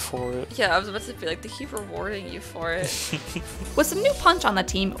rewarded for it. Yeah, I was about to be like, they keep rewarding you for it. With some new punch on the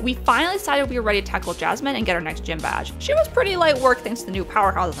team, we finally decided we were ready to tackle Jasmine and get our next gym badge. She was pretty light work thanks to the new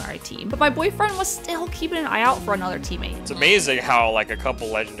powerhouses on our team, but my boyfriend was still keeping an eye out for another teammate. It's amazing how like a couple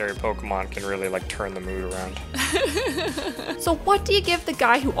legendary Pokemon can really like turn the mood around. So what do you give the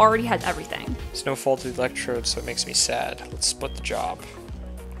guy who already has everything? There's no faulty electrodes, so it makes me sad. Let's split the job.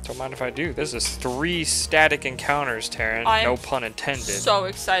 Don't mind if I do. This is 3 static encounters, Taryn. No pun intended. So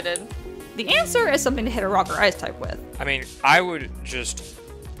excited. The answer is something to hit a rock or ice type with. I mean, I would just...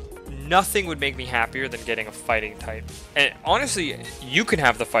 Nothing would make me happier than getting a fighting type. And honestly, you can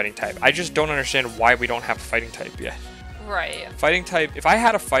have the fighting type. I just don't understand why we don't have a fighting type yet. Right. Fighting type... If I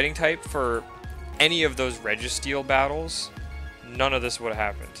had a fighting type for any of those Registeel battles, none of this would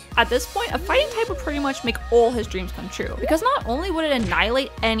have happened. At this point, a fighting type would pretty much make all his dreams come true. Because not only would it annihilate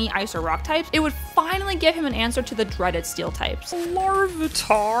any ice or rock types, it would finally give him an answer to the dreaded steel types.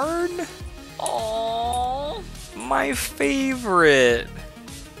 Larvitarn? Oh, My favorite.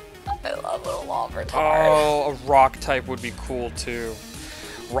 I love little Larvitarn. Oh, a rock type would be cool too.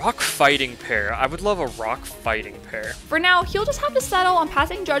 Rock fighting pair. I would love a rock fighting pair. For now, he'll just have to settle on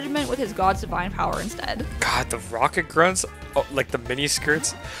passing judgment with his god's divine power instead. God, the rocket grunts, oh, like the mini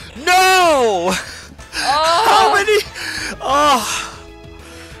skirts. No! How many? Oh,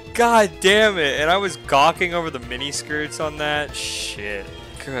 god damn it! And I was gawking over the mini skirts on that. Shit.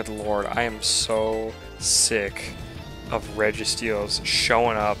 Good lord, I am so sick of Registeels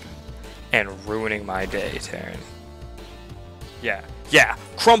showing up and ruining my day, Taryn. Yeah,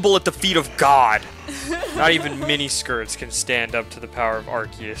 crumble at the feet of God. Not even mini skirts can stand up to the power of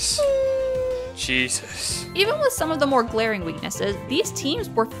Arceus. Jesus. Even with some of the more glaring weaknesses, these teams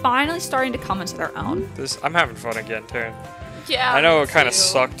were finally starting to come into their own. I'm having fun again, Taryn. Yeah. I know it kind of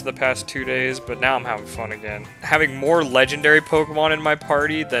sucked the past 2 days, but now I'm having fun again. Having more legendary Pokemon in my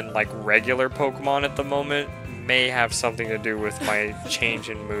party than like regular Pokemon at the moment may have something to do with my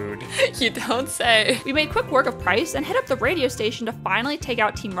change in mood. You don't say. We made quick work of Price and hit up the radio station to finally take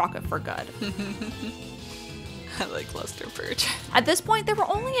out Team Rocket for good. I like Luster Birch. At this point, there were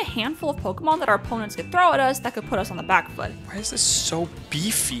only a handful of Pokemon that our opponents could throw at us that could put us on the back foot. Why is this so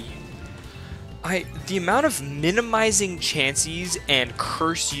beefy? The amount of minimizing Chanseys and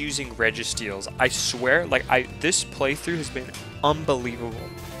curse using Registeels, I swear, this playthrough has been unbelievable.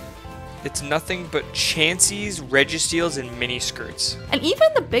 It's nothing but Chanseys, Registeels, and mini skirts. And even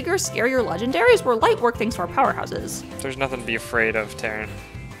the bigger, scarier legendaries were light work thanks to our powerhouses. There's nothing to be afraid of, Taryn.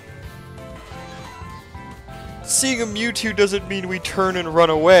 Seeing a Mewtwo doesn't mean we turn and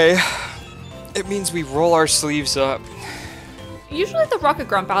run away. It means we roll our sleeves up. Usually the Rocket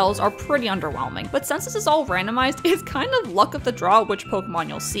Grunt battles are pretty underwhelming, but since this is all randomized, it's kind of luck of the draw which Pokemon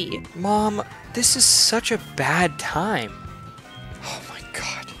you'll see. Mom, this is such a bad time. Oh my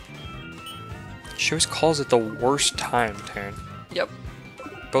god. She always calls it the worst time, Taryn. Yep.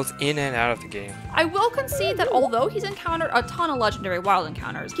 Both in and out of the game. I will concede that although he's encountered a ton of legendary wild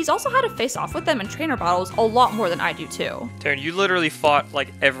encounters, he's also had to face off with them in trainer battles a lot more than I do too. Taryn, you literally fought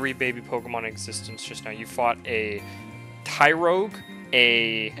like every baby Pokemon in existence just now. You fought a Tyrogue,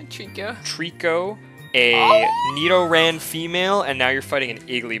 a Trico, a Nidoran female, and now you're fighting an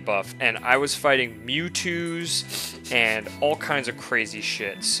Igglybuff. And I was fighting Mewtwo's and all kinds of crazy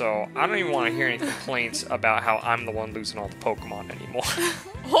shit. So I don't even want to hear any complaints about how I'm the one losing all the Pokemon anymore.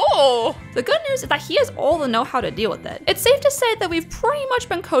 Oh! The good news is that he has all the know-how to deal with it. It's safe to say that we've pretty much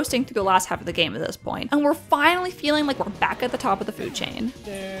been coasting through the last half of the game at this point, and we're finally feeling like we're back at the top of the food chain.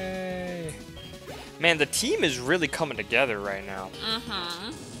 Yay. Man, the team is really coming together right now.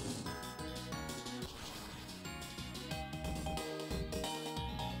 Mm-hmm.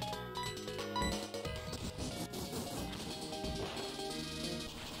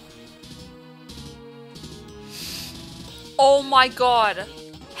 Oh my god.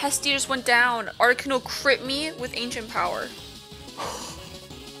 Hestia just went down. Arcanine crit me with ancient power.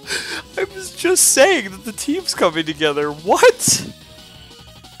 I was just saying that the team's coming together. What?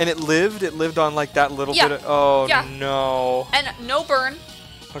 And it lived on like that little bit of... Oh, no. And no burn.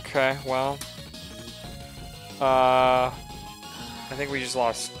 Okay, well. I think we just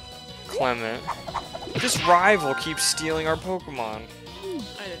lost Clement. This rival keeps stealing our Pokemon.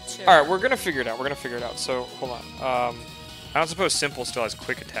 I did too. Alright, we're gonna figure it out. So, hold on. I don't suppose Simple still has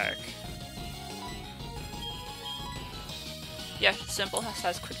Quick Attack. Yeah, Simple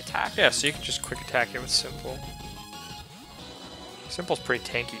has Quick Attack. Yeah, so you can just Quick Attack it with Simple. Simple's pretty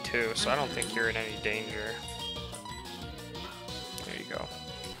tanky too, so I don't think you're in any danger. There you go.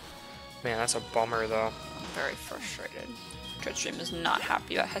 Man, that's a bummer though. very frustrated. Dreadstream is not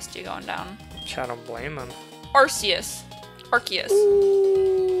happy about Hestia going down. I don't blame him. Arceus. Arceus.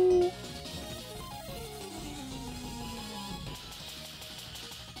 Ooh.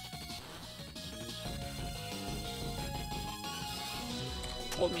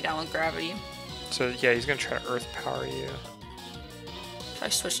 Pulled me down with gravity. So yeah, he's gonna try to Earth Power you. Should I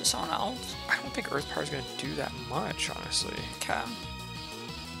switch to someone else? I don't think Earth Power is gonna do that much, honestly. Okay.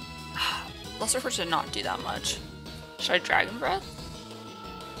 Lesser Force did not do that much. Should I Dragon Breath?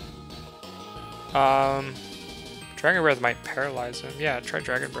 Dragon Breath might paralyze him. Yeah, try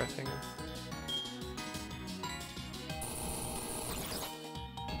Dragon Breathing him.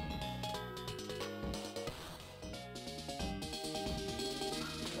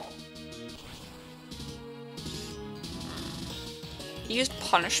 He used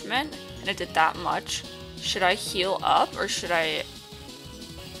Punishment, and it did that much. Should I heal up, or should I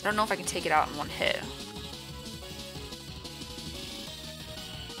don't know if I can take it out in one hit.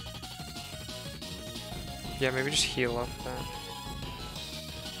 Yeah, maybe just heal up then.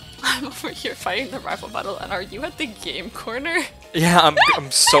 I'm over here fighting the rival battle, and are you at the game corner? Yeah,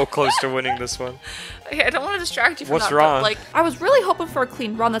 I'm so close to winning this one. Okay, I don't want to distract you from What's that, wrong? but, like, I was really hoping for a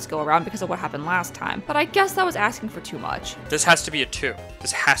clean run this go around because of what happened last time, but I guess that was asking for too much. This has to be a 2.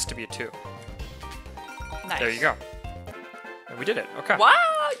 This has to be a 2. nice. There you go. And we did it. Okay.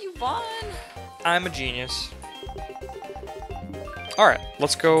 Wow, you won! I'm a genius. Alright,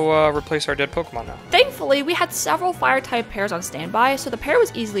 let's go replace our dead Pokemon now. Thankfully, we had several fire-type pairs on standby, so the pair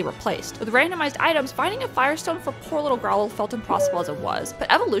was easily replaced. With randomized items, finding a Firestone for poor little Growl felt impossible as it was,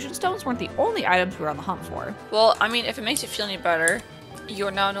 but Evolution Stones weren't the only items we were on the hunt for. Well, I mean, if it makes you feel any better,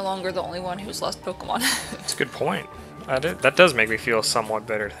 you're now no longer the only one who's lost Pokemon. That's a good point. That does make me feel somewhat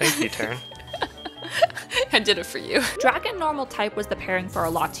better. Thank you, Taryn. I did it for you. Dragon Normal type was the pairing for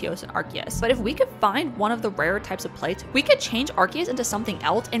our Latios and Arceus, but if we could find one of the rarer types of plates, we could change Arceus into something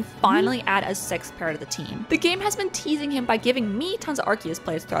else and finally add a 6th pair to the team. The game has been teasing him by giving me tons of Arceus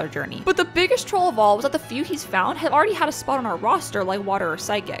plates throughout our journey, but the biggest troll of all was that the few he's found have already had a spot on our roster like Water or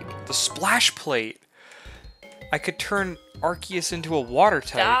Psychic. The Splash Plate. I could turn Arceus into a water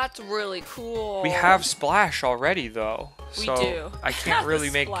type. That's really cool. We have Splash already, though. We So do. I can't really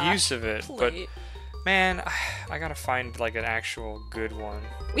make Splash use of it. plate. But man, I gotta find like an actual good one.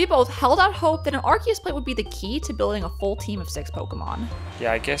 We both held out hope that an Arceus plate would be the key to building a full team of 6 Pokemon.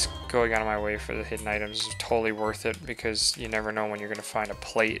 Yeah, I guess going out of my way for the hidden items is totally worth it because you never know when you're gonna find a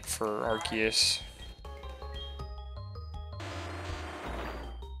plate for Arceus.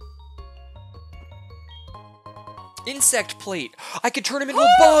 Insect plate! I could turn him into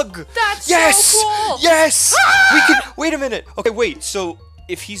a bug! That's yes! so cool! Yes! We can. Wait a minute. Okay, wait. So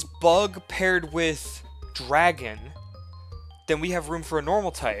if he's bug paired with dragon, then we have room for a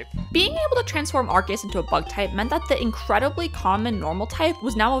normal type. Being able to transform Arceus into a bug type meant that the incredibly common normal type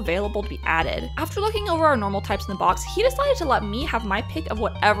was now available to be added. After looking over our normal types in the box, he decided to let me have my pick of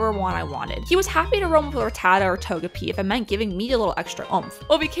whatever one I wanted. He was happy to roam with Rattata or Togepi if it meant giving me a little extra oomph.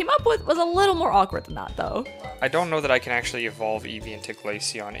 What we came up with was a little more awkward than that though. I don't know that I can actually evolve Eevee into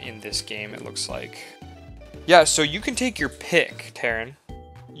Glaceon in this game, it looks like. Yeah, so you can take your pick, Taryn.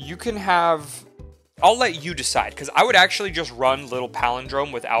 You can have... I'll let you decide, because I would actually just run Little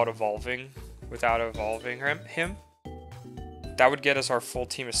Palindrome without evolving him. That would get us our full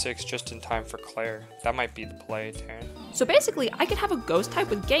team of 6 just in time for Claire. That might be the play, Taryn. So basically, I could have a ghost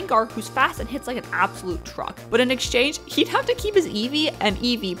type with Gengar who's fast and hits like an absolute truck. But in exchange, he'd have to keep his Eevee and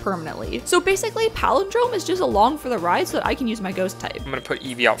Eevee permanently. So basically, Palindrome is just along for the ride so that I can use my ghost type. I'm going to put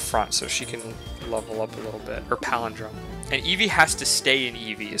Eevee out front so she can level up a little bit. Or Palindrome. And Eevee has to stay in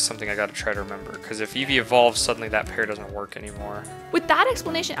Eevee is something I got to try to remember. Because if Eevee evolves, suddenly that pair doesn't work anymore. With that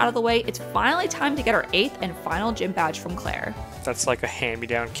explanation out of the way, it's finally time to get our 8th and final gym badge from Claire. That's like a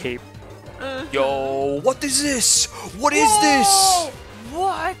hand-me-down cape. Yo, what is this? What is this?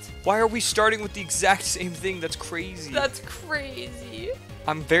 What? Why are we starting with the exact same thing? That's crazy. That's crazy.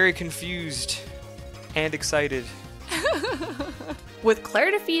 I'm very confused and excited. With Claire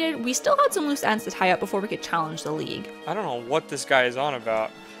defeated, we still had some loose ends to tie up before we could challenge the league. I don't know what this guy is on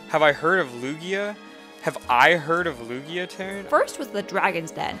about. Have I heard of Lugia? Have I heard of Lugia, Taryn? First was the Dragon's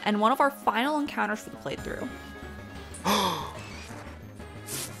Den, and one of our final encounters for the playthrough.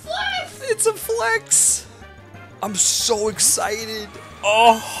 It's a flex! I'm so excited.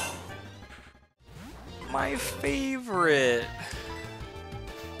 Oh, my favorite.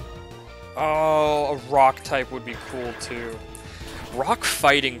 Oh, a rock type would be cool too. Rock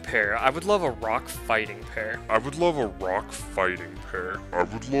fighting pair. I would love a rock fighting pair. I would love a rock fighting pair. I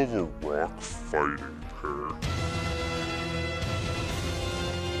would love a rock fighting pair.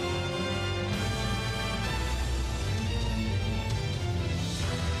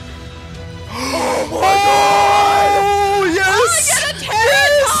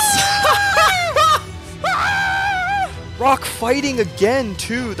 Rock fighting again,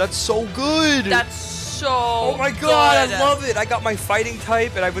 too. That's so good. That's so Oh my god, good. I love it. I got my fighting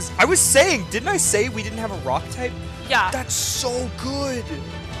type, and I was saying, didn't I say we didn't have a rock type? Yeah. That's so good.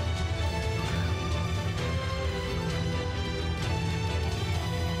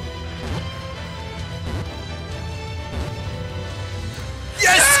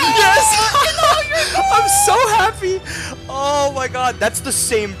 Yes! Yes! I'm so happy. Oh my god, that's the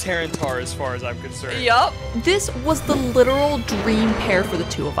same Tyranitar as far as I'm concerned. Yup. This was the literal dream pair for the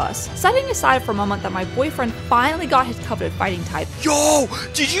two of us. Setting aside for a moment that my boyfriend finally got his coveted fighting type. Yo,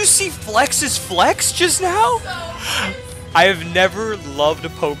 did you see Flex's flex just now? I have never loved a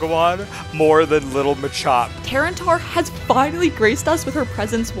Pokemon more than Little Machop. Tyranitar has finally graced us with her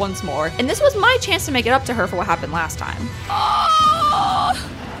presence once more, and this was my chance to make it up to her for what happened last time.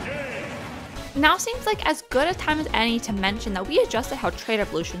 Now seems like as good a time as any to mention that we adjusted how trait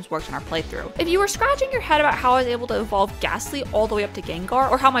evolutions worked in our playthrough. If you were scratching your head about how I was able to evolve Ghastly all the way up to Gengar,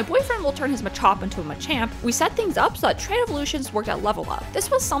 or how my boyfriend will turn his Machop into a Machamp, we set things up so that trait evolutions worked at level up.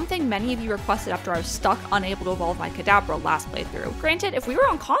 This was something many of you requested after I was stuck unable to evolve my Kadabra last playthrough. Granted, if we were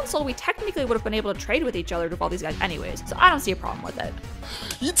on console, we technically would have been able to trade with each other to evolve these guys anyways, so I don't see a problem with it.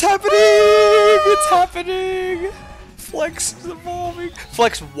 It's happening! It's happening! Flex is evolving.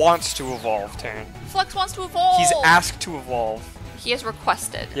 Flex wants to evolve, Taryn. Flex wants to evolve. He's asked to evolve. He has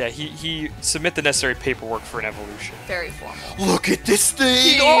requested. Yeah, he submit the necessary paperwork for an evolution. Very formal. Look at this thing!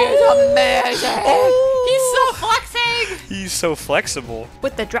 He is amazing. Oh. He's so flexing. He's so flexible.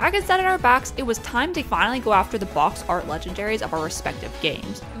 With the dragons set at our backs, it was time to finally go after the box art legendaries of our respective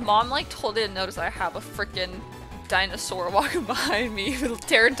games. Mom like totally didn't notice I have a freaking dinosaur walking behind me with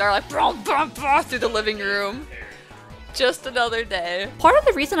Tyranitar like brum, brum, brum, through the living room. Just another day. Part of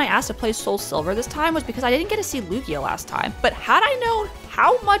the reason I asked to play Soul Silver this time was because I didn't get to see Lugia last time, but had I known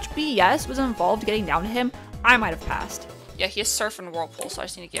how much BS was involved getting down to him, I might have passed. Yeah, he has Surf and Whirlpool, so I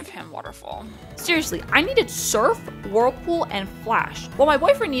just need to give him Waterfall. Seriously, I needed Surf, Whirlpool, and Flash, while my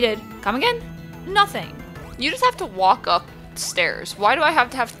boyfriend needed, come again? Nothing. You just have to walk up stairs. Why do I have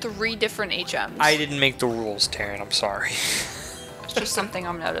to have 3 different HMs? I didn't make the rules, Taryn. I'm sorry. It's just something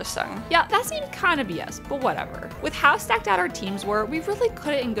I'm noticing. Yeah, that seemed kind of BS, but whatever. With how stacked out our teams were, we really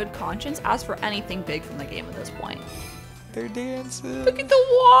couldn't in good conscience ask for anything big from the game at this point. They're dancing. Look at the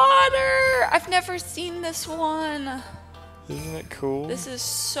water! I've never seen this one. Isn't it cool? This is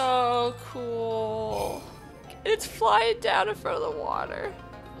so cool. It's flying down in front of the water.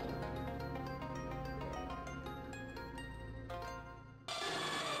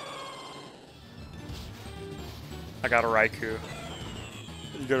 I got a Raikou.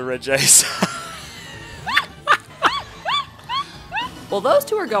 You got a Regice. Well, those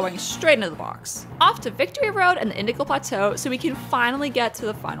two are going straight into the box. Off to Victory Road and the Indigo Plateau so we can finally get to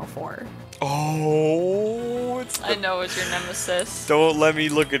the Final Four. Oh, it's I know it's your nemesis. Don't let me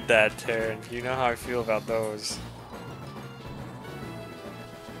look at that, Taryn. You know how I feel about those.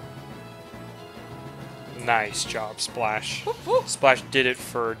 Nice job, Splash. Whoop, whoop. Splash did it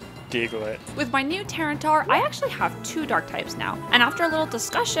for Diglett. With my new Tyranitar, I actually have 2 dark types now, and after a little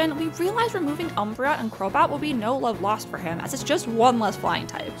discussion, we realized removing Umbreon and Crobat will be no love lost for him, as it's just 1 less flying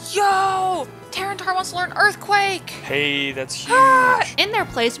type. Yo! Tyranitar wants to learn Earthquake! Hey, that's huge. In their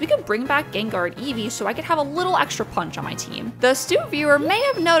place, we could bring back Gengar and Eevee so I could have a little extra punch on my team. The astute viewer may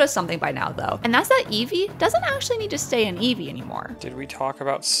have noticed something by now though, and that's that Eevee doesn't actually need to stay in Eevee anymore. Did we talk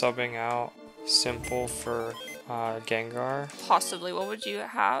about subbing out Simple for Gengar? Possibly. What would you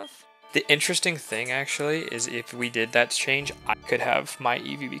have? The interesting thing, actually, is if we did that change, I could have my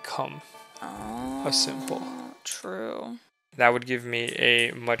Eevee become a Simple. True. That would give me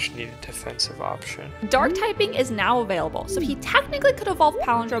a much-needed defensive option. Dark typing is now available, so he technically could evolve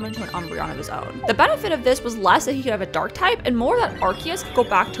Palindrome into an Umbreon of his own. The benefit of this was less that he could have a dark type, and more that Arceus could go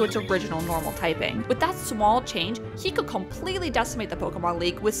back to its original normal typing. With that small change, he could completely decimate the Pokemon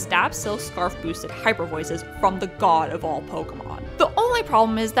League with Stab, Silk Scarf boosted Hyper Voices from the god of all Pokemon. The only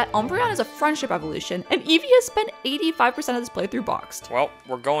problem is that Umbreon is a friendship evolution, and Eevee has spent 85% of this playthrough boxed. Well,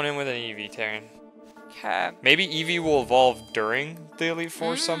 we're going in with an Eevee, Taryn. Okay. Maybe Eevee will evolve during the Elite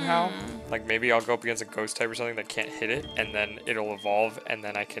Four somehow. Like maybe I'll go up against a ghost type or something that can't hit it, and then it'll evolve, and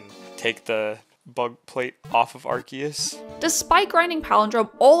then I can take the bug plate off of Arceus. Despite grinding Palindrome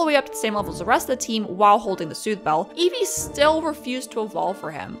all the way up to the same level as the rest of the team while holding the Soothe Bell, Eevee still refused to evolve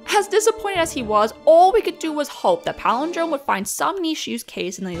for him. As disappointed as he was, all we could do was hope that Palindrome would find some niche use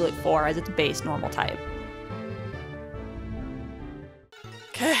case in the Elite Four as its base normal type.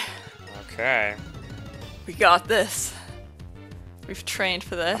 Okay. Okay. We got this. We've trained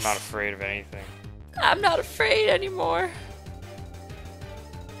for this. I'm not afraid of anything. I'm not afraid anymore.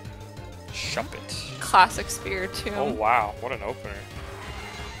 Shuppet. Classic Spear too. Oh wow, what an opener.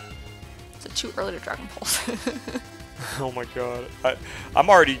 Is it too early to Dragon Pulse? Oh my god. I'm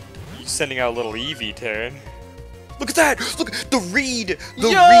already sending out a little Eevee, Terran. Look at that! Look! The read! The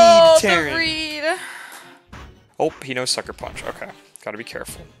read, Terran! The read! Oh, he knows Sucker Punch. Okay. Gotta be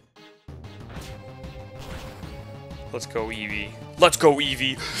careful. Let's go, Eevee. Let's go,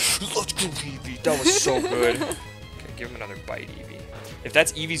 Eevee! Let's go, Eevee! That was so good. Okay, give him another bite, Eevee. If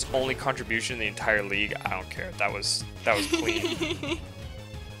that's Eevee's only contribution in the entire league, I don't care. That was clean.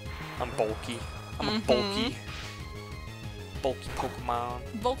 I'm bulky. I'm a bulky Pokemon.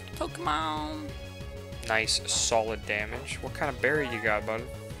 Bulky Pokemon. Nice, solid damage. What kind of berry you got, bud?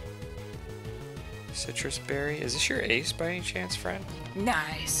 Citrus berry. Is this your ace by any chance, friend?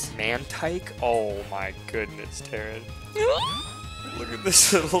 Nice. Mantike? Oh my goodness, Terran. Look at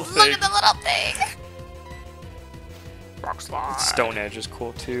this little thing. Look at the little thing. Rock Slide. Stone Edge is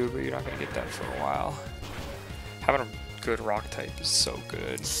cool too, but you're not gonna get that for a while. Having a good rock type is so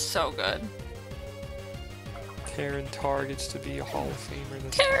good. So good. Terrantar gets to be a Hall of Famer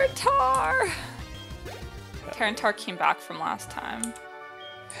this Terrantar! Terrantar came back from last time.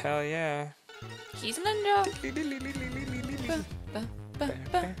 Hell yeah. He's a ninja.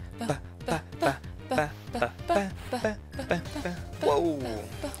 Whoa!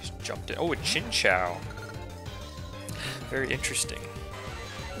 Just jumped in. Oh, a Chinchou. Very interesting.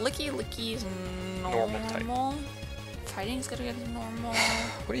 Licky's Normal type. Fighting's gonna get normal.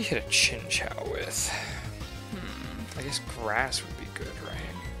 What do you hit a Chinchou with? I guess grass would be good, right?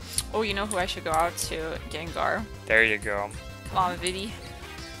 Oh, you know who I should go out to? Gengar. There you go. Come on, Vidi.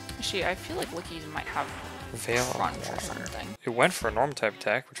 Actually, I feel like Licky's might have Veil crunch of or Water. something. It went for a normal type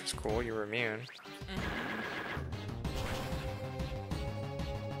attack, which was cool. You were immune.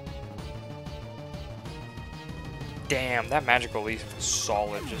 Damn, that magical leaf was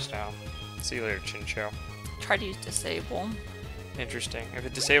solid just now. See you later, Chinchou. Try to use Disable. Interesting. If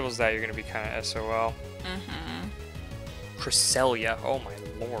it disables that, you're going to be kind of SOL. Cresselia. Oh my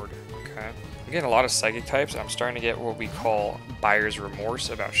lord. Okay. I'm getting a lot of psychic types. I'm starting to get what we call buyer's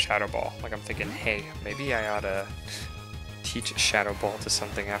remorse about Shadow Ball. Like I'm thinking, hey, maybe I ought to teach Shadow Ball to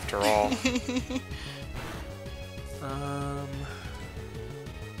something after all.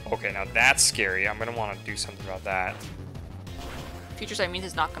 Okay, now that's scary. I'm going to want to do something about that. Future Sight means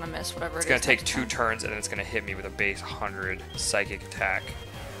it's not going to miss whatever It's it is. going to take next 2 time. turns, and then it's going to hit me with a base 100 psychic attack.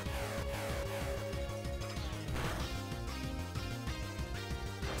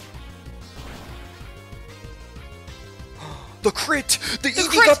 The crit! The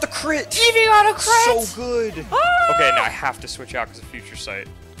Eevee got the crit! Eevee got a crit! So good! Ah! Okay, now I have to switch out because of Future Sight.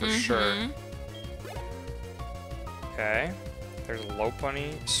 For sure. Okay. There's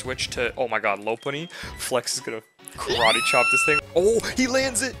Lopunny. Switch to... Oh my god, Lopunny. Flex is gonna karate chop this thing. Oh, he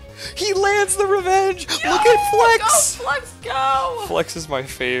lands it! He lands the revenge! Look at Flex! Go, Flex, go! Flex is my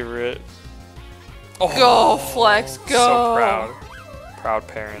favorite. Oh, Go, Flex, go! So proud. Proud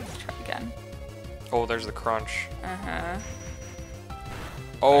parent. Try again. Oh, there's the crunch. Uh-huh.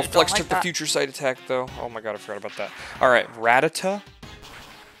 Oh, I don't Flex like took the that. Future Sight attack, though. Oh my god, I forgot about that. Alright, Rattata.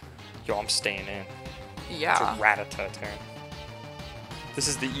 Yo, I'm staying in. Yeah. To Rattata, Terran. This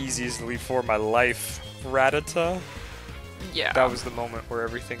is the easiest Elite Four of my life. Rattata. Yeah. That was the moment where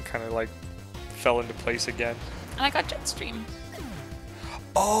everything kind of like fell into place again. And I got Jetstream.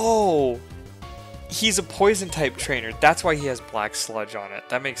 Oh! He's a poison type trainer. That's why he has black sludge on it.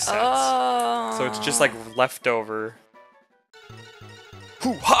 That makes sense. Oh. So it's just like leftover.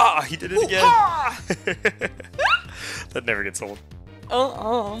 Hoo-ha! He did it again. That never gets old.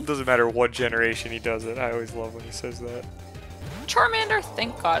 Doesn't matter what generation he does it. I always love when he says that. Charmander,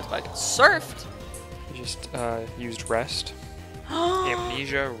 thank God, so I get surfed. He just used rest.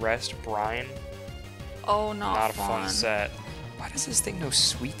 Amnesia, rest, brine. Oh, Not a fun set. Why does this thing know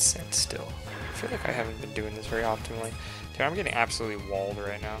sweet scent still? I feel like I haven't been doing this very optimally. Dude, I'm getting absolutely walled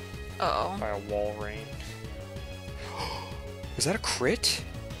right now. Uh-oh. By a wall rain. Was that a crit?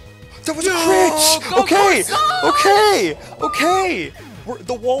 That was a crit! Go Okay! Corso! Okay!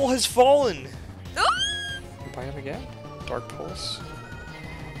 The wall has fallen! Buy him again? Dark Pulse?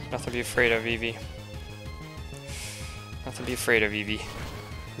 Nothing to be afraid of, Eevee. Nothing to be afraid of, Eevee.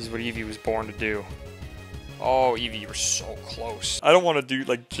 This is what Eevee was born to do. Oh, Eevee, you were so close. I don't want to do,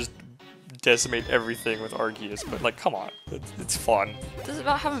 like, just decimate everything with Arceus, but, like, come on. It's fun. This is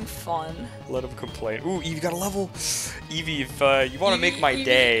about having fun. Let him complain. Ooh, Eevee got a level. Eevee, if you want to make my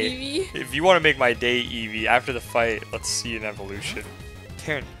day, Eevee. if you want to make my day, Eevee, after the fight, let's see an evolution.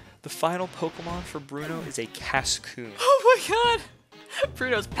 Terran, the final Pokemon for Bruno is a Cascoon. Oh my god!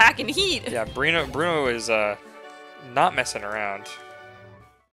 Bruno's packing heat! Yeah, Bruno is not messing around.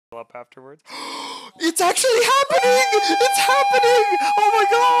 up afterwards. It's actually happening! It's happening! Oh my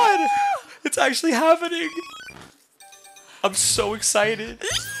god! It's actually happening! I'm so excited.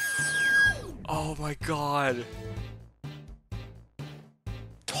 Oh my god.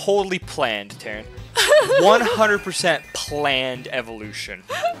 Totally planned, Taryn. 100% planned evolution.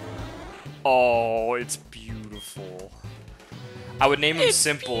 Oh, it's beautiful. I would name him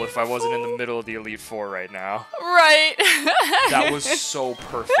Simple if I wasn't in the middle of the Elite Four right now. Right. That was so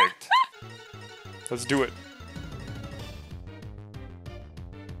perfect. Let's do it.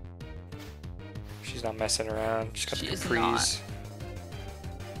 She's not messing around. She's got the capris.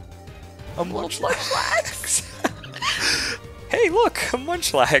 A Munchlax. Hey, look, a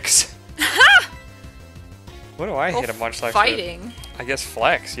Munchlax. What do I hit a Munchlax fighting. with? I guess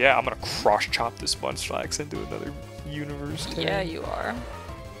Flex. Yeah, I'm gonna cross chop this Munchlax into another universe. Taryn. Yeah, you are.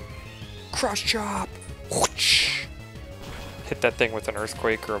 Cross chop. Whoosh. Hit that thing with an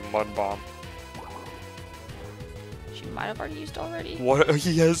earthquake or a mud bomb. She might have already used already. What?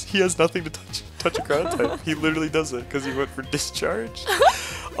 He has nothing to touch a ground type. He literally doesn't because he went for discharge.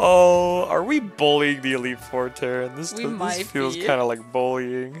 Oh, are we bullying the Elite Four, Taryn? This feels kind of like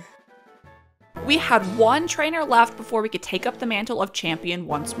bullying. We had one trainer left before we could take up the mantle of champion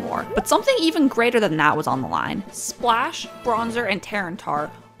once more, but something even greater than that was on the line. Splash, Bronzer, and Terrantar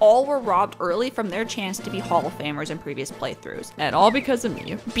all were robbed early from their chance to be Hall of Famers in previous playthroughs, and all because of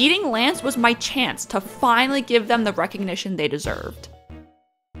me. Beating Lance was my chance to finally give them the recognition they deserved.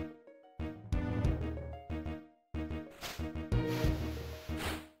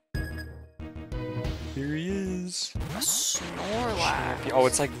 Here he is. A Snorlax. Oh,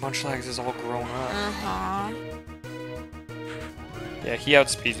 it's like Munchlax is all grown up. Uh-huh. Yeah, he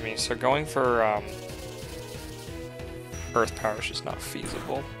outspeeds me, so going for Earth Power is just not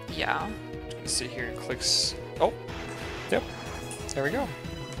feasible. Yeah. Just gonna sit here and clicks. Oh, yep. There we go.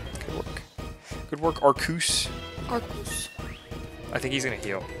 Good work. Good work, Arceus. Arceus. I think he's gonna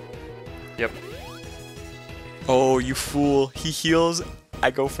heal. Yep. Oh, you fool! He heals. I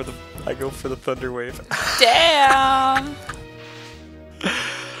go for the Thunder Wave. Damn.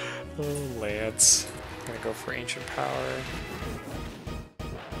 Oh, Lance. I'm gonna go for Ancient Power.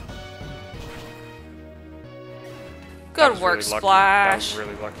 Good work, really Splash. That was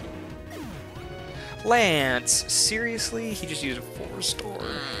really lucky. Lance, seriously? He just used a full restore.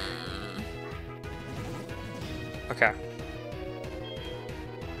 Okay.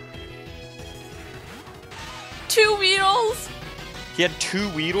 2 Weedles. He had 2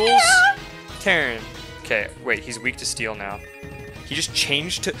 Weedles? Yeah. Taryn. Okay, wait, he's weak to steel now. He just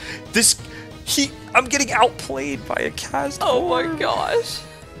changed to this. I'm getting outplayed by a cast. Oh my gosh.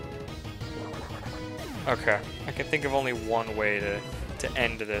 Okay, I can think of only one way to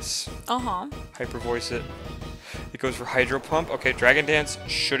end this. Uh-huh. Hyper Voice it. It goes for Hydro Pump. Okay, Dragon Dance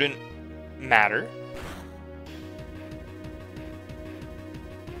shouldn't matter.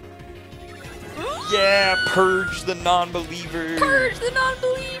 Yeah, purge the non-believers. Purge the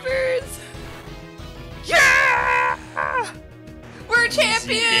non-believers. Yeah! We're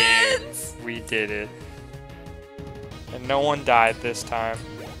champions! We did it. And no one died this time.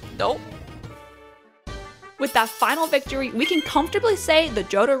 Nope. With that final victory, we can comfortably say the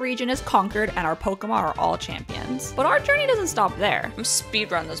Johto region is conquered and our Pokemon are all champions. But our journey doesn't stop there. I'm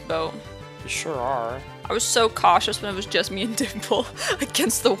speedrun this boat. You sure are. I was so cautious when it was just me and Dimple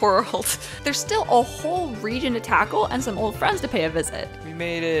against the world. There's still a whole region to tackle and some old friends to pay a visit. We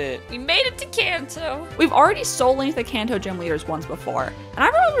made it. We made it to Kanto. We've already Soul Linked the Kanto gym leaders once before, and I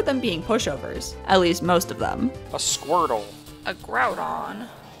remember them being pushovers. At least most of them. A Squirtle. A Groudon.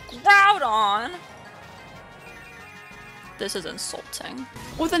 Groudon! This is insulting.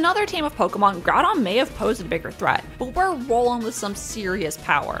 With another team of Pokemon, Groudon may have posed a bigger threat, but we're rolling with some serious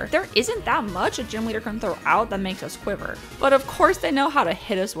power. There isn't that much a gym leader can throw out that makes us quiver. But of course they know how to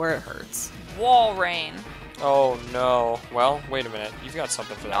hit us where it hurts. Wall Rain. Oh no. Well, wait a minute. You've got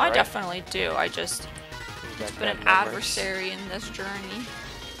something for that, No, right? I definitely do. I just... It's been an adversary in this journey.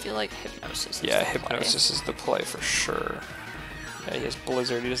 I feel like Hypnosis is Yeah, the play. Hypnosis is the play for sure. Yeah, he has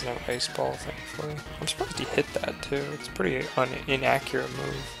Blizzard, he doesn't have Ice Ball, thankfully. I'm surprised he hit that too. It's a pretty inaccurate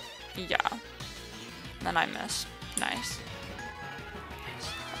move. Yeah. Then I missed. Nice.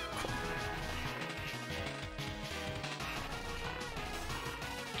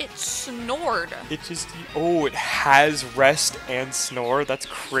 It snored. It just, oh, it has Rest and Snore? That's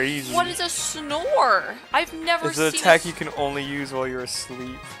crazy. What is a snore? I've never It's seen an attack you can only use while you're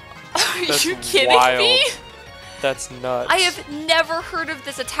asleep. Are That's you kidding wild. me? That's nuts. I have never heard of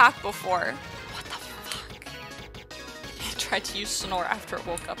this attack before. What the fuck? I tried to use Snore after it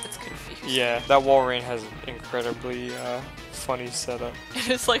woke up. It's confused. Yeah, that Wall Rain has incredibly funny setup. It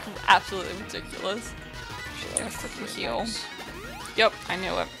is like absolutely ridiculous. She's gonna freaking heal. Yep, I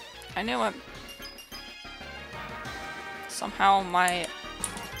knew it. I knew it. Somehow my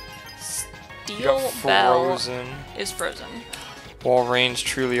steel bell is frozen. Walreins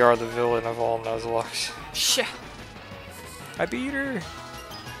truly are the villain of all Nuzlocke. Shit. I beat her.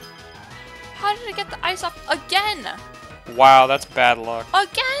 How did I get the ice off again? Wow, that's bad luck.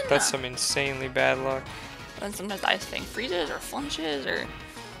 Again! That's some insanely bad luck. And sometimes the ice thing freezes or flinches or...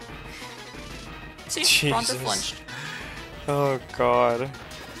 See, Bronzer flinched. Oh god.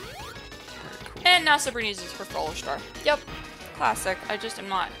 Cool. And now Sabrina uses her Roller Star. Yep, classic. I just am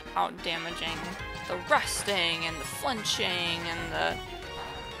not out damaging the resting and the flinching and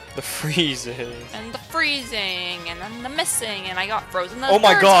the freezing. And the freezing and then the missing and I got frozen the Oh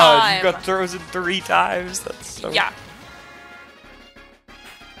my third god, time. you got frozen 3 times? That's so... Yeah.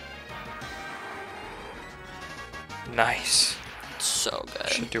 Nice. So good.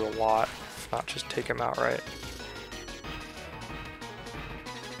 Should do a lot, if not just take him out right.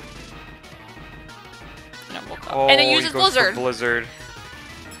 No, we'll go. Oh, and it uses he goes for Blizzard. Blizzard.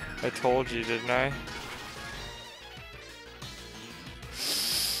 I told you, didn't I?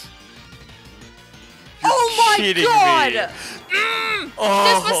 Oh my god! Me. Oh.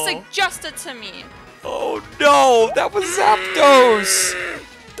 This was suggested to me. Oh no, that was Zapdos!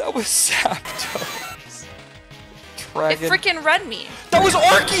 That was Zapdos. Dragon. It freaking read me. That was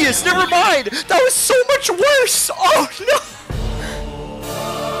Arceus, never mind! That was so much worse! Oh no!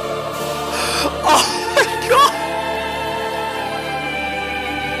 Oh my god!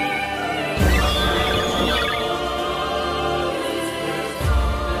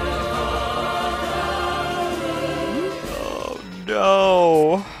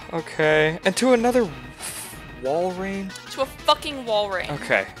 No. Okay. And to another Walrein? To a fucking Walrein.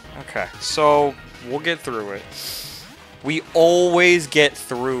 Okay. Okay. So, we'll get through it. We always get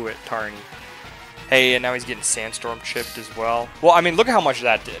through it, Tarny. Hey, and now he's getting Sandstorm chipped as well. Well, I mean, look at how much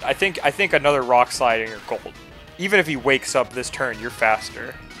that did. I think another Rock Slide and you're gold. Even if he wakes up this turn, you're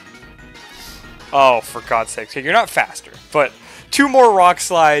faster. Oh, for God's sake. Okay, you're not faster, but 2 more Rock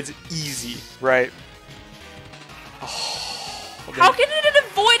Slides, easy, right? Oh. How can it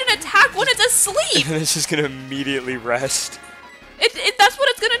avoid an attack when it's asleep? And it's just gonna immediately rest. That's what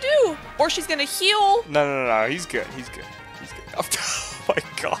it's gonna do. Or she's gonna heal. No. He's good. He's good. He's good. Oh my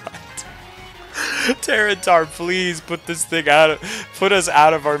god. Tyranitar, please put this thing put us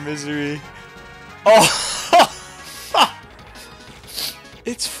out of our misery. Oh.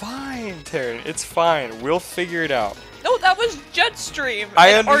 It's fine, Terran. It's fine. We'll figure it out. No, that was Jetstream.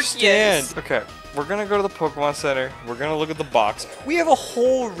 I understand. Arceus. Okay. We're gonna go to the Pokemon Center. We're gonna look at the box. We have a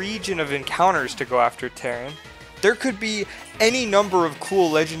whole region of encounters to go after, Terran. There could be any number of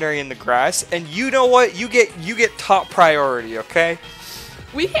cool legendary in the grass, and you know what? You get top priority, okay?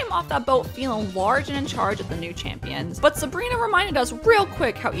 We came off that boat feeling large and in charge of the new champions, but Sabrina reminded us real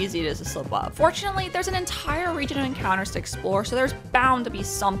quick how easy it is to slip up. Fortunately, there's an entire region of encounters to explore, so there's bound to be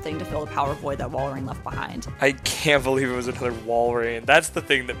something to fill the power void that Walrein left behind. I can't believe it was another Walrein. That's the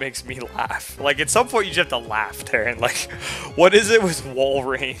thing that makes me laugh. Like, at some point you just have to laugh, Terran. Like, what is it with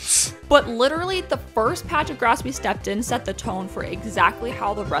Walreins? But literally, the first patch of grass we stepped in set the tone for exactly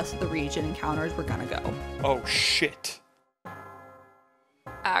how the rest of the region encounters were gonna go. Oh, shit.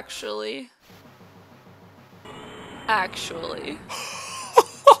 Actually.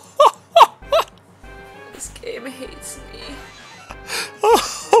 This game hates me.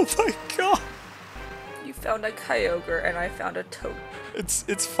 Oh my god. You found a Kyogre and I found a Toad.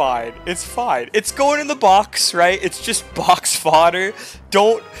 It's fine. It's fine. It's going in the box, right? It's just box fodder.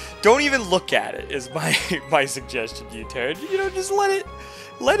 Don't even look at it is my suggestion to you, Terran. You know, just let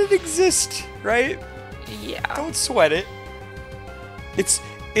it exist, right? Yeah. Don't sweat it.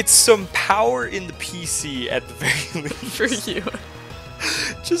 It's some power in the PC at the very least. For you.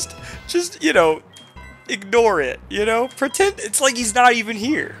 Just, you know, ignore it, you know? Pretend it's like he's not even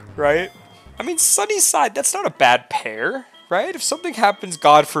here, right? I mean, Sunnyside, that's not a bad pair, right? If something happens,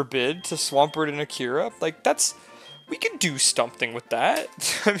 God forbid, to Swampert and Akira, like, we can do something with that.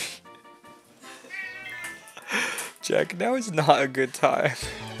 I mean, Jack, now is not a good time.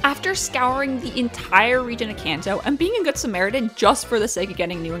 After scouring the entire region of Kanto and being a good Samaritan just for the sake of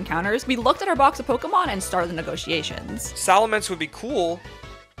getting new encounters, we looked at our box of Pokemon and started the negotiations. Salamence would be cool,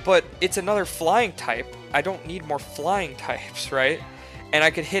 but it's another flying type. I don't need more flying types, right? And I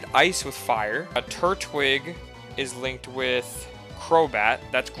could hit ice with fire. A Turtwig is linked with Crobat.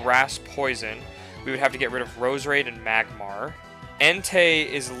 That's grass poison. We would have to get rid of Roserade and Magmar. Entei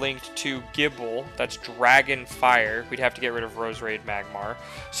is linked to Gible, that's Dragon Fire. We'd have to get rid of Roserade, Magmar.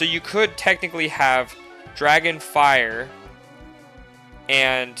 So you could technically have Dragon Fire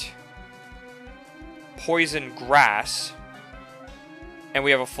and Poison Grass. And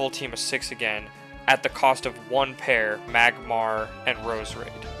we have a full team of 6 again, at the cost of 1 pair, Magmar and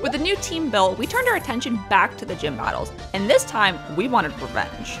Roserade. With the new team built, we turned our attention back to the gym battles, and this time, we wanted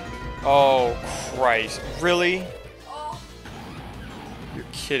revenge. Oh, Christ. Really? You're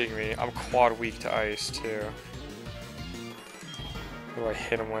kidding me. I'm quad weak to ice, too. What do I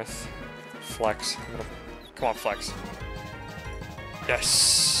hit him with? Flex. Come on, Flex.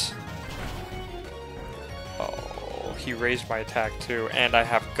 Yes. Oh, he raised my attack, too. And I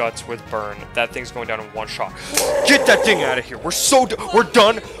have Guts with Burn. That thing's going down in 1 shot. Get that thing out of here. We're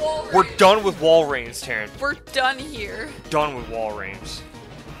done. We're done with wall reigns, Taryn. We're done here. Done with wall reigns.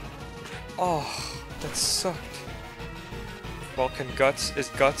 Oh, that sucked. Well, is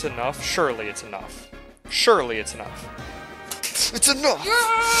Guts enough? Surely it's enough. Surely it's enough. It's enough!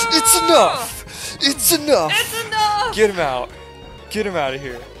 Yeah! It's enough! It's enough! It's enough! Get him out. Get him out of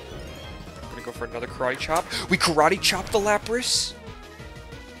here. I'm gonna go for another karate chop. We karate chop the Lapras?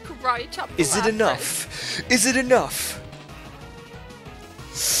 Karate chop the Is it Lapras. enough? Is it enough?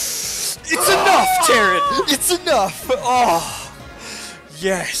 It's enough, Taryn! It's enough! Oh!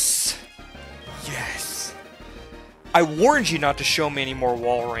 Yes. Yes. I warned you not to show me any more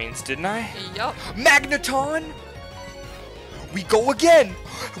wall reigns, didn't I? Yup. Magneton! We go again!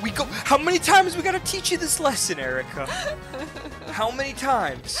 We go. How many times we gotta teach you this lesson, Erica? How many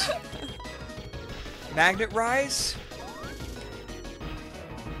times? Magnet Rise?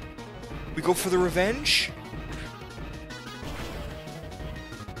 We go for the revenge?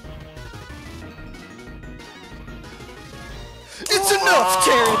 It's enough,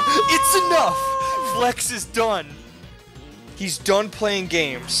 Taryn! It's enough! Flex is done. He's done playing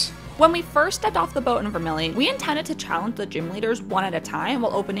games. When we first stepped off the boat in Vermilion, we intended to challenge the gym leaders one at a time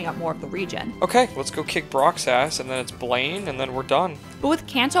while opening up more of the region. Okay, let's go kick Brock's ass, and then it's Blaine, and then we're done. But with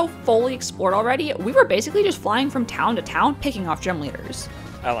Kanto fully explored already, we were basically just flying from town to town picking off gym leaders.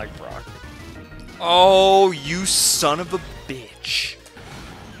 I like Brock. Oh, you son of a bitch.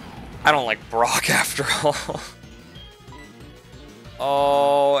 I don't like Brock after all.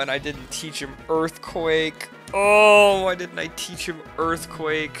 Oh, and I didn't teach him Earthquake. Oh, why didn't I teach him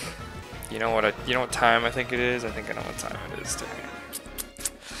Earthquake? You know what time I think it is? I think I know what time it is,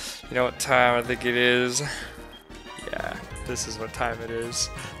 You know what time I think it is? Yeah, this is what time it is.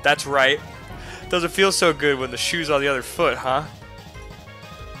 That's right. Doesn't feel so good when the shoe's on the other foot, huh?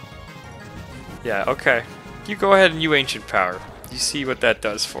 Yeah, okay. You go ahead and you Ancient Power. You see what that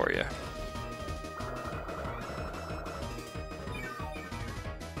does for you.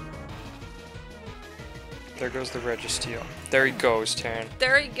 There goes the Registeel. There he goes, Taryn.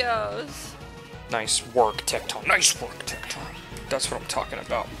 There he goes. Nice work, Tecton. Nice work, Tecton. That's what I'm talking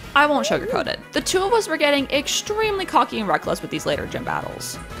about. I won't sugarcoat it. The two of us were getting extremely cocky and reckless with these later gym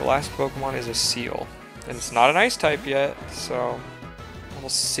battles. The last Pokemon is a Seal. And it's not an Ice type yet, so...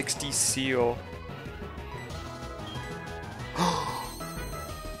 Almost 60 Seal.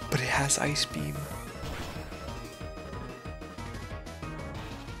 But it has Ice Beam.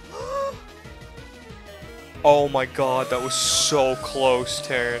 Oh my god, that was so close,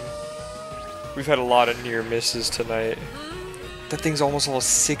 Taryn. We've had a lot of near misses tonight. That thing's almost level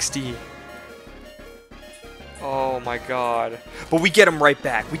 60. Oh my god. But we get him right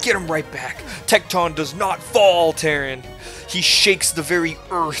back. We get him right back. Tecton does not fall, Taryn. He shakes the very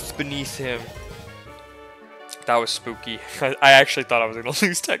earth beneath him. That was spooky. I actually thought I was going to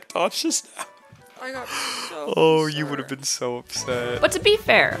lose Tecton just now. I got so Oh, you would have been so upset. But to be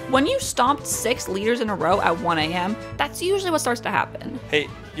fair, when you stomped 6 leaders in a row at 1 AM, that's usually what starts to happen. Hey,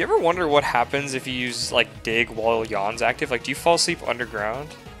 you ever wonder what happens if you use, like, Dig while Yawn's active? Like, do you fall asleep underground?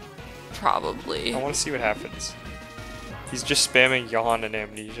 Probably. I want to see what happens. He's just spamming Yawn and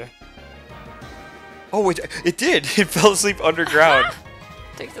Amnesia. Oh, wait, it did! It fell asleep underground.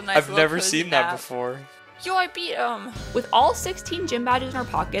 Takes a nice I've little never cozy seen that nap. before. Yo, I beat him. With all 16 gym badges in our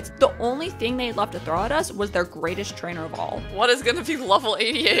pockets, the only thing they had left to throw at us was their greatest trainer of all. What is gonna be level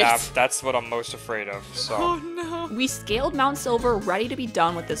 88? Yeah, that's what I'm most afraid of, so... Oh no. We scaled Mount Silver ready to be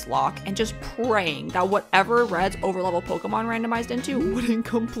done with this lock and just praying that whatever Red's overlevel Pokemon randomized into wouldn't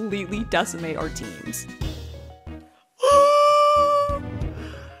completely decimate our teams.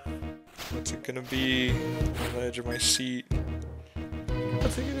 What's it gonna be? On the edge of my seat.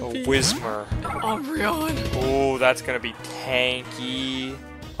 What's it gonna be? Whismur. Umbreon. Oh, that's gonna be tanky.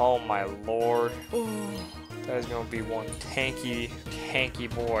 Oh my lord. Oh. That is gonna be one tanky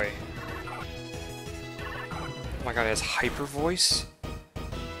boy. Oh my god, it has hyper voice?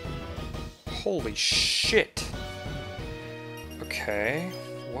 Holy shit. Okay.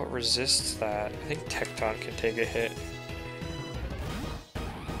 What resists that? I think Tecton can take a hit.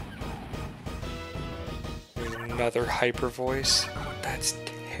 Another hyper voice? That's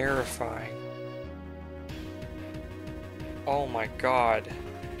terrifying. Oh my god.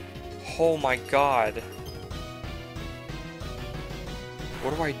 Oh my god.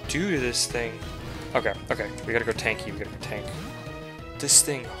 What do I do to this thing? Okay, okay, we gotta go tanky, we gotta go tank. This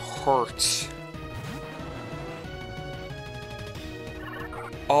thing hurts.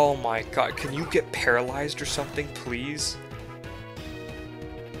 Oh my god, can you get paralyzed or something, please?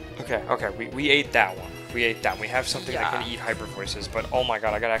 Okay, okay, we ate that one. We ate that one. We have something that can eat hyper voices, but oh my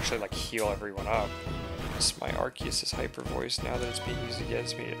god, I gotta actually like heal everyone up. My Arceus is hyper voice. Now that it's being used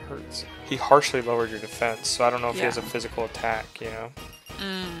against me, it hurts. He harshly lowered your defense, so I don't know if he has a physical attack, you know?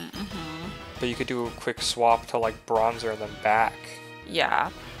 But you could do a quick swap to like Bronzer and then back. Yeah.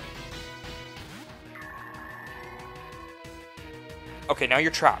 Okay, now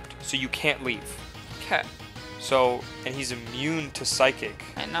you're trapped, so you can't leave. Okay. So, and he's immune to Psychic.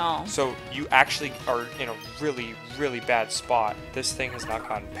 I know. So you actually are in a really, really bad spot. This thing has not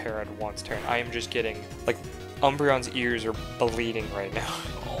gotten parried once, Taryn. I am just getting, like, Umbreon's ears are bleeding right now.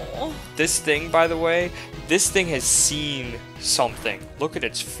 Oh. This thing, by the way, this thing has seen something. Look at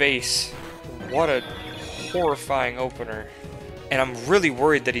its face. What a horrifying opener. And I'm really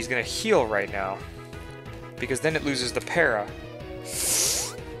worried that he's gonna heal right now, because then it loses the para.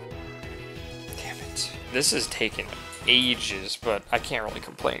 Damn it. This is taking ages, but I can't really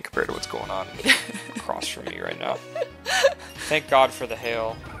complain compared to what's going on across from me right now. Thank God for the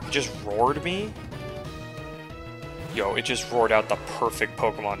hail. It just roared me. Yo, it just roared out the perfect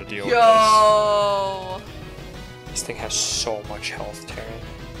Pokemon to deal with this. This thing has so much health, Taryn.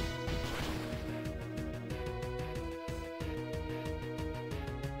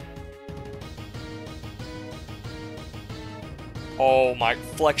 Oh my,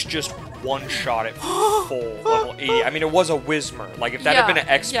 Flex just one-shot it full, level 80. I mean, it was a Whismur. Like, if that had been an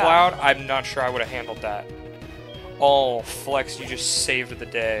X-Cloud, I'm not sure I would have handled that. Oh, Flex, you just saved the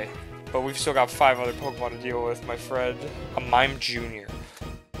day. But we've still got 5 other Pokemon to deal with, my friend. A Mime Jr.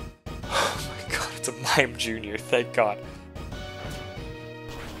 Oh my god, it's a Mime Jr., thank god.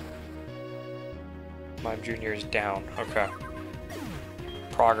 Mime Jr. is down, okay.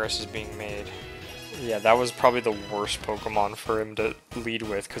 Progress is being made. Yeah, that was probably the worst Pokemon for him to lead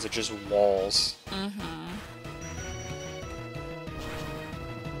with, because it just walls.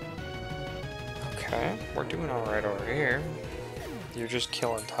 Okay, we're doing alright over here. You're just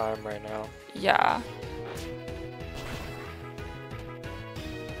killing time right now. Yeah.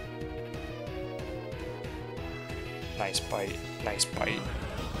 Nice bite. Nice bite.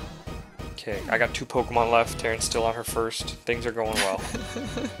 Okay, I got 2 Pokemon left. Taryn's still on her first. Things are going well.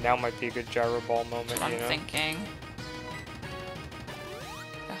 Now might be a good Gyro Ball moment, I'm you know? thinking.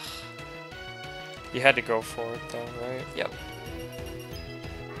 You had to go for it, though, right? Yep.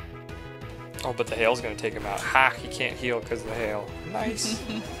 Oh, but the hail's gonna take him out. Ha! He can't heal because of the hail. Nice.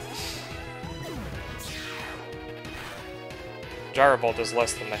 Gyro Ball does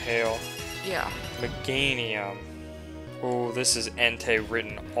less than the hail. Yeah. Meganium. Oh, this is Entei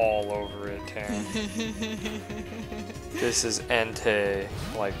written all over it, Taryn. This is Entei.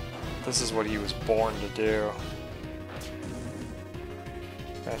 Like, this is what he was born to do.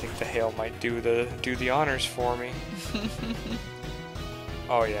 I think the hail might do the honors for me.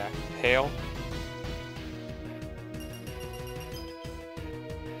 Oh yeah, hail.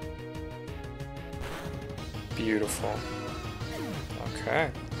 Beautiful. Okay.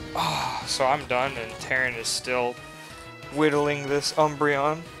 Oh, so I'm done, and Taryn is still whittling this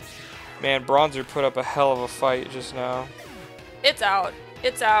Umbreon. Man, Bronzer put up a hell of a fight just now. It's out.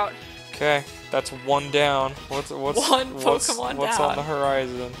 It's out. Okay, that's 1 down. What's one Pokemon what's down. on the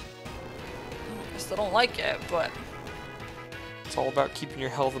horizon? I still don't like it, but It's all about keeping your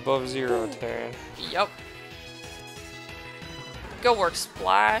health above 0, Taryn. yep. Go work,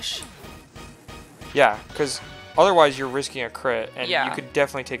 Splash. Yeah, because otherwise you're risking a crit, and Yeah. you could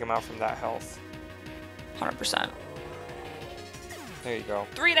definitely take him out from that health. 100%. There you go.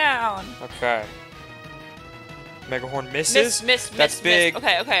 3 down. Okay. Mega Horn misses. Miss. That's big.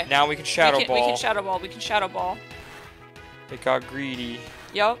 Okay, okay. Now we can Shadow Ball. We can Shadow Ball. We can Shadow Ball. It got greedy.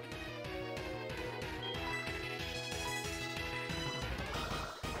 Yup.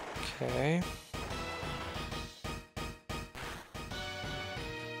 Okay.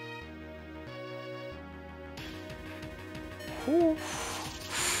 Whew.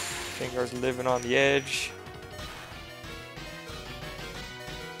 Fingers living on the edge.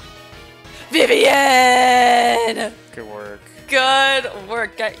 Vivian! Good work. Good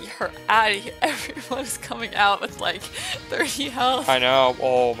work. Get her out of here. Everyone's coming out with like 30 health. I know.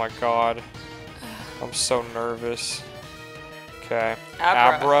 Oh my god. I'm so nervous. Okay.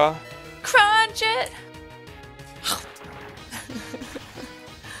 Abra. Abra. Crunch it!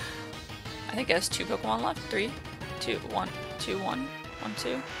 I think it has 2 Pokemon left. 3, 2, 1, 2, 1, 1,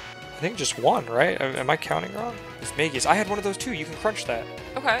 2. I think just 1, right? Am I counting wrong? It's Magus. I had one of those too. You can crunch that.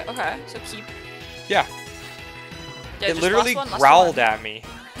 Okay, okay. So keep. Yeah. Yeah, It just literally last one, growled at me.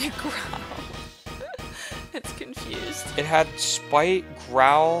 It growled. It's confused. It had Spite,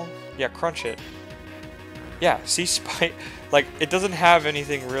 Growl. Yeah, crunch it. Yeah, see Spite. Like, it doesn't have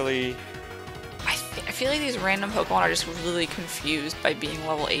anything really. I feel like these random Pokemon are just really confused by being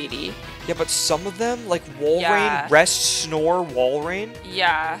level 80. Yeah, but some of them, like Walrein, Yeah. Rest, Snore, Walrein,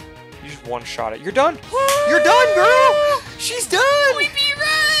 Yeah. you just one-shot it. You're done! You're done, girl! She's done! We beat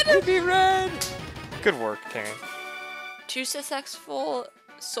Red! We beat Red! Good work, Taryn. 2 successful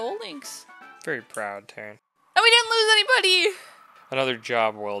Soul Links. Very proud, Taryn. And we didn't lose anybody! Another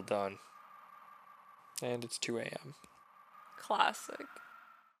job well done. And it's 2 a.m. Classic.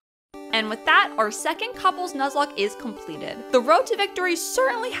 And with that, our second couple's Nuzlocke is completed. The road to victory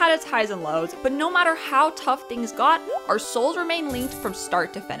certainly had its highs and lows, but no matter how tough things got, our souls remained linked from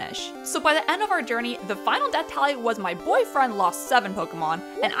start to finish. So by the end of our journey, the final death tally was my boyfriend lost 7 Pokemon,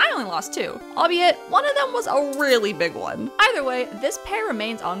 and I only lost 2, albeit one of them was a really big one. Either way, this pair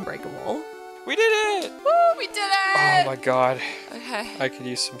remains unbreakable. We did it! Woo, we did it! Oh my god. Okay. I could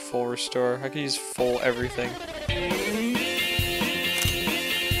use some full restore. I could use full everything.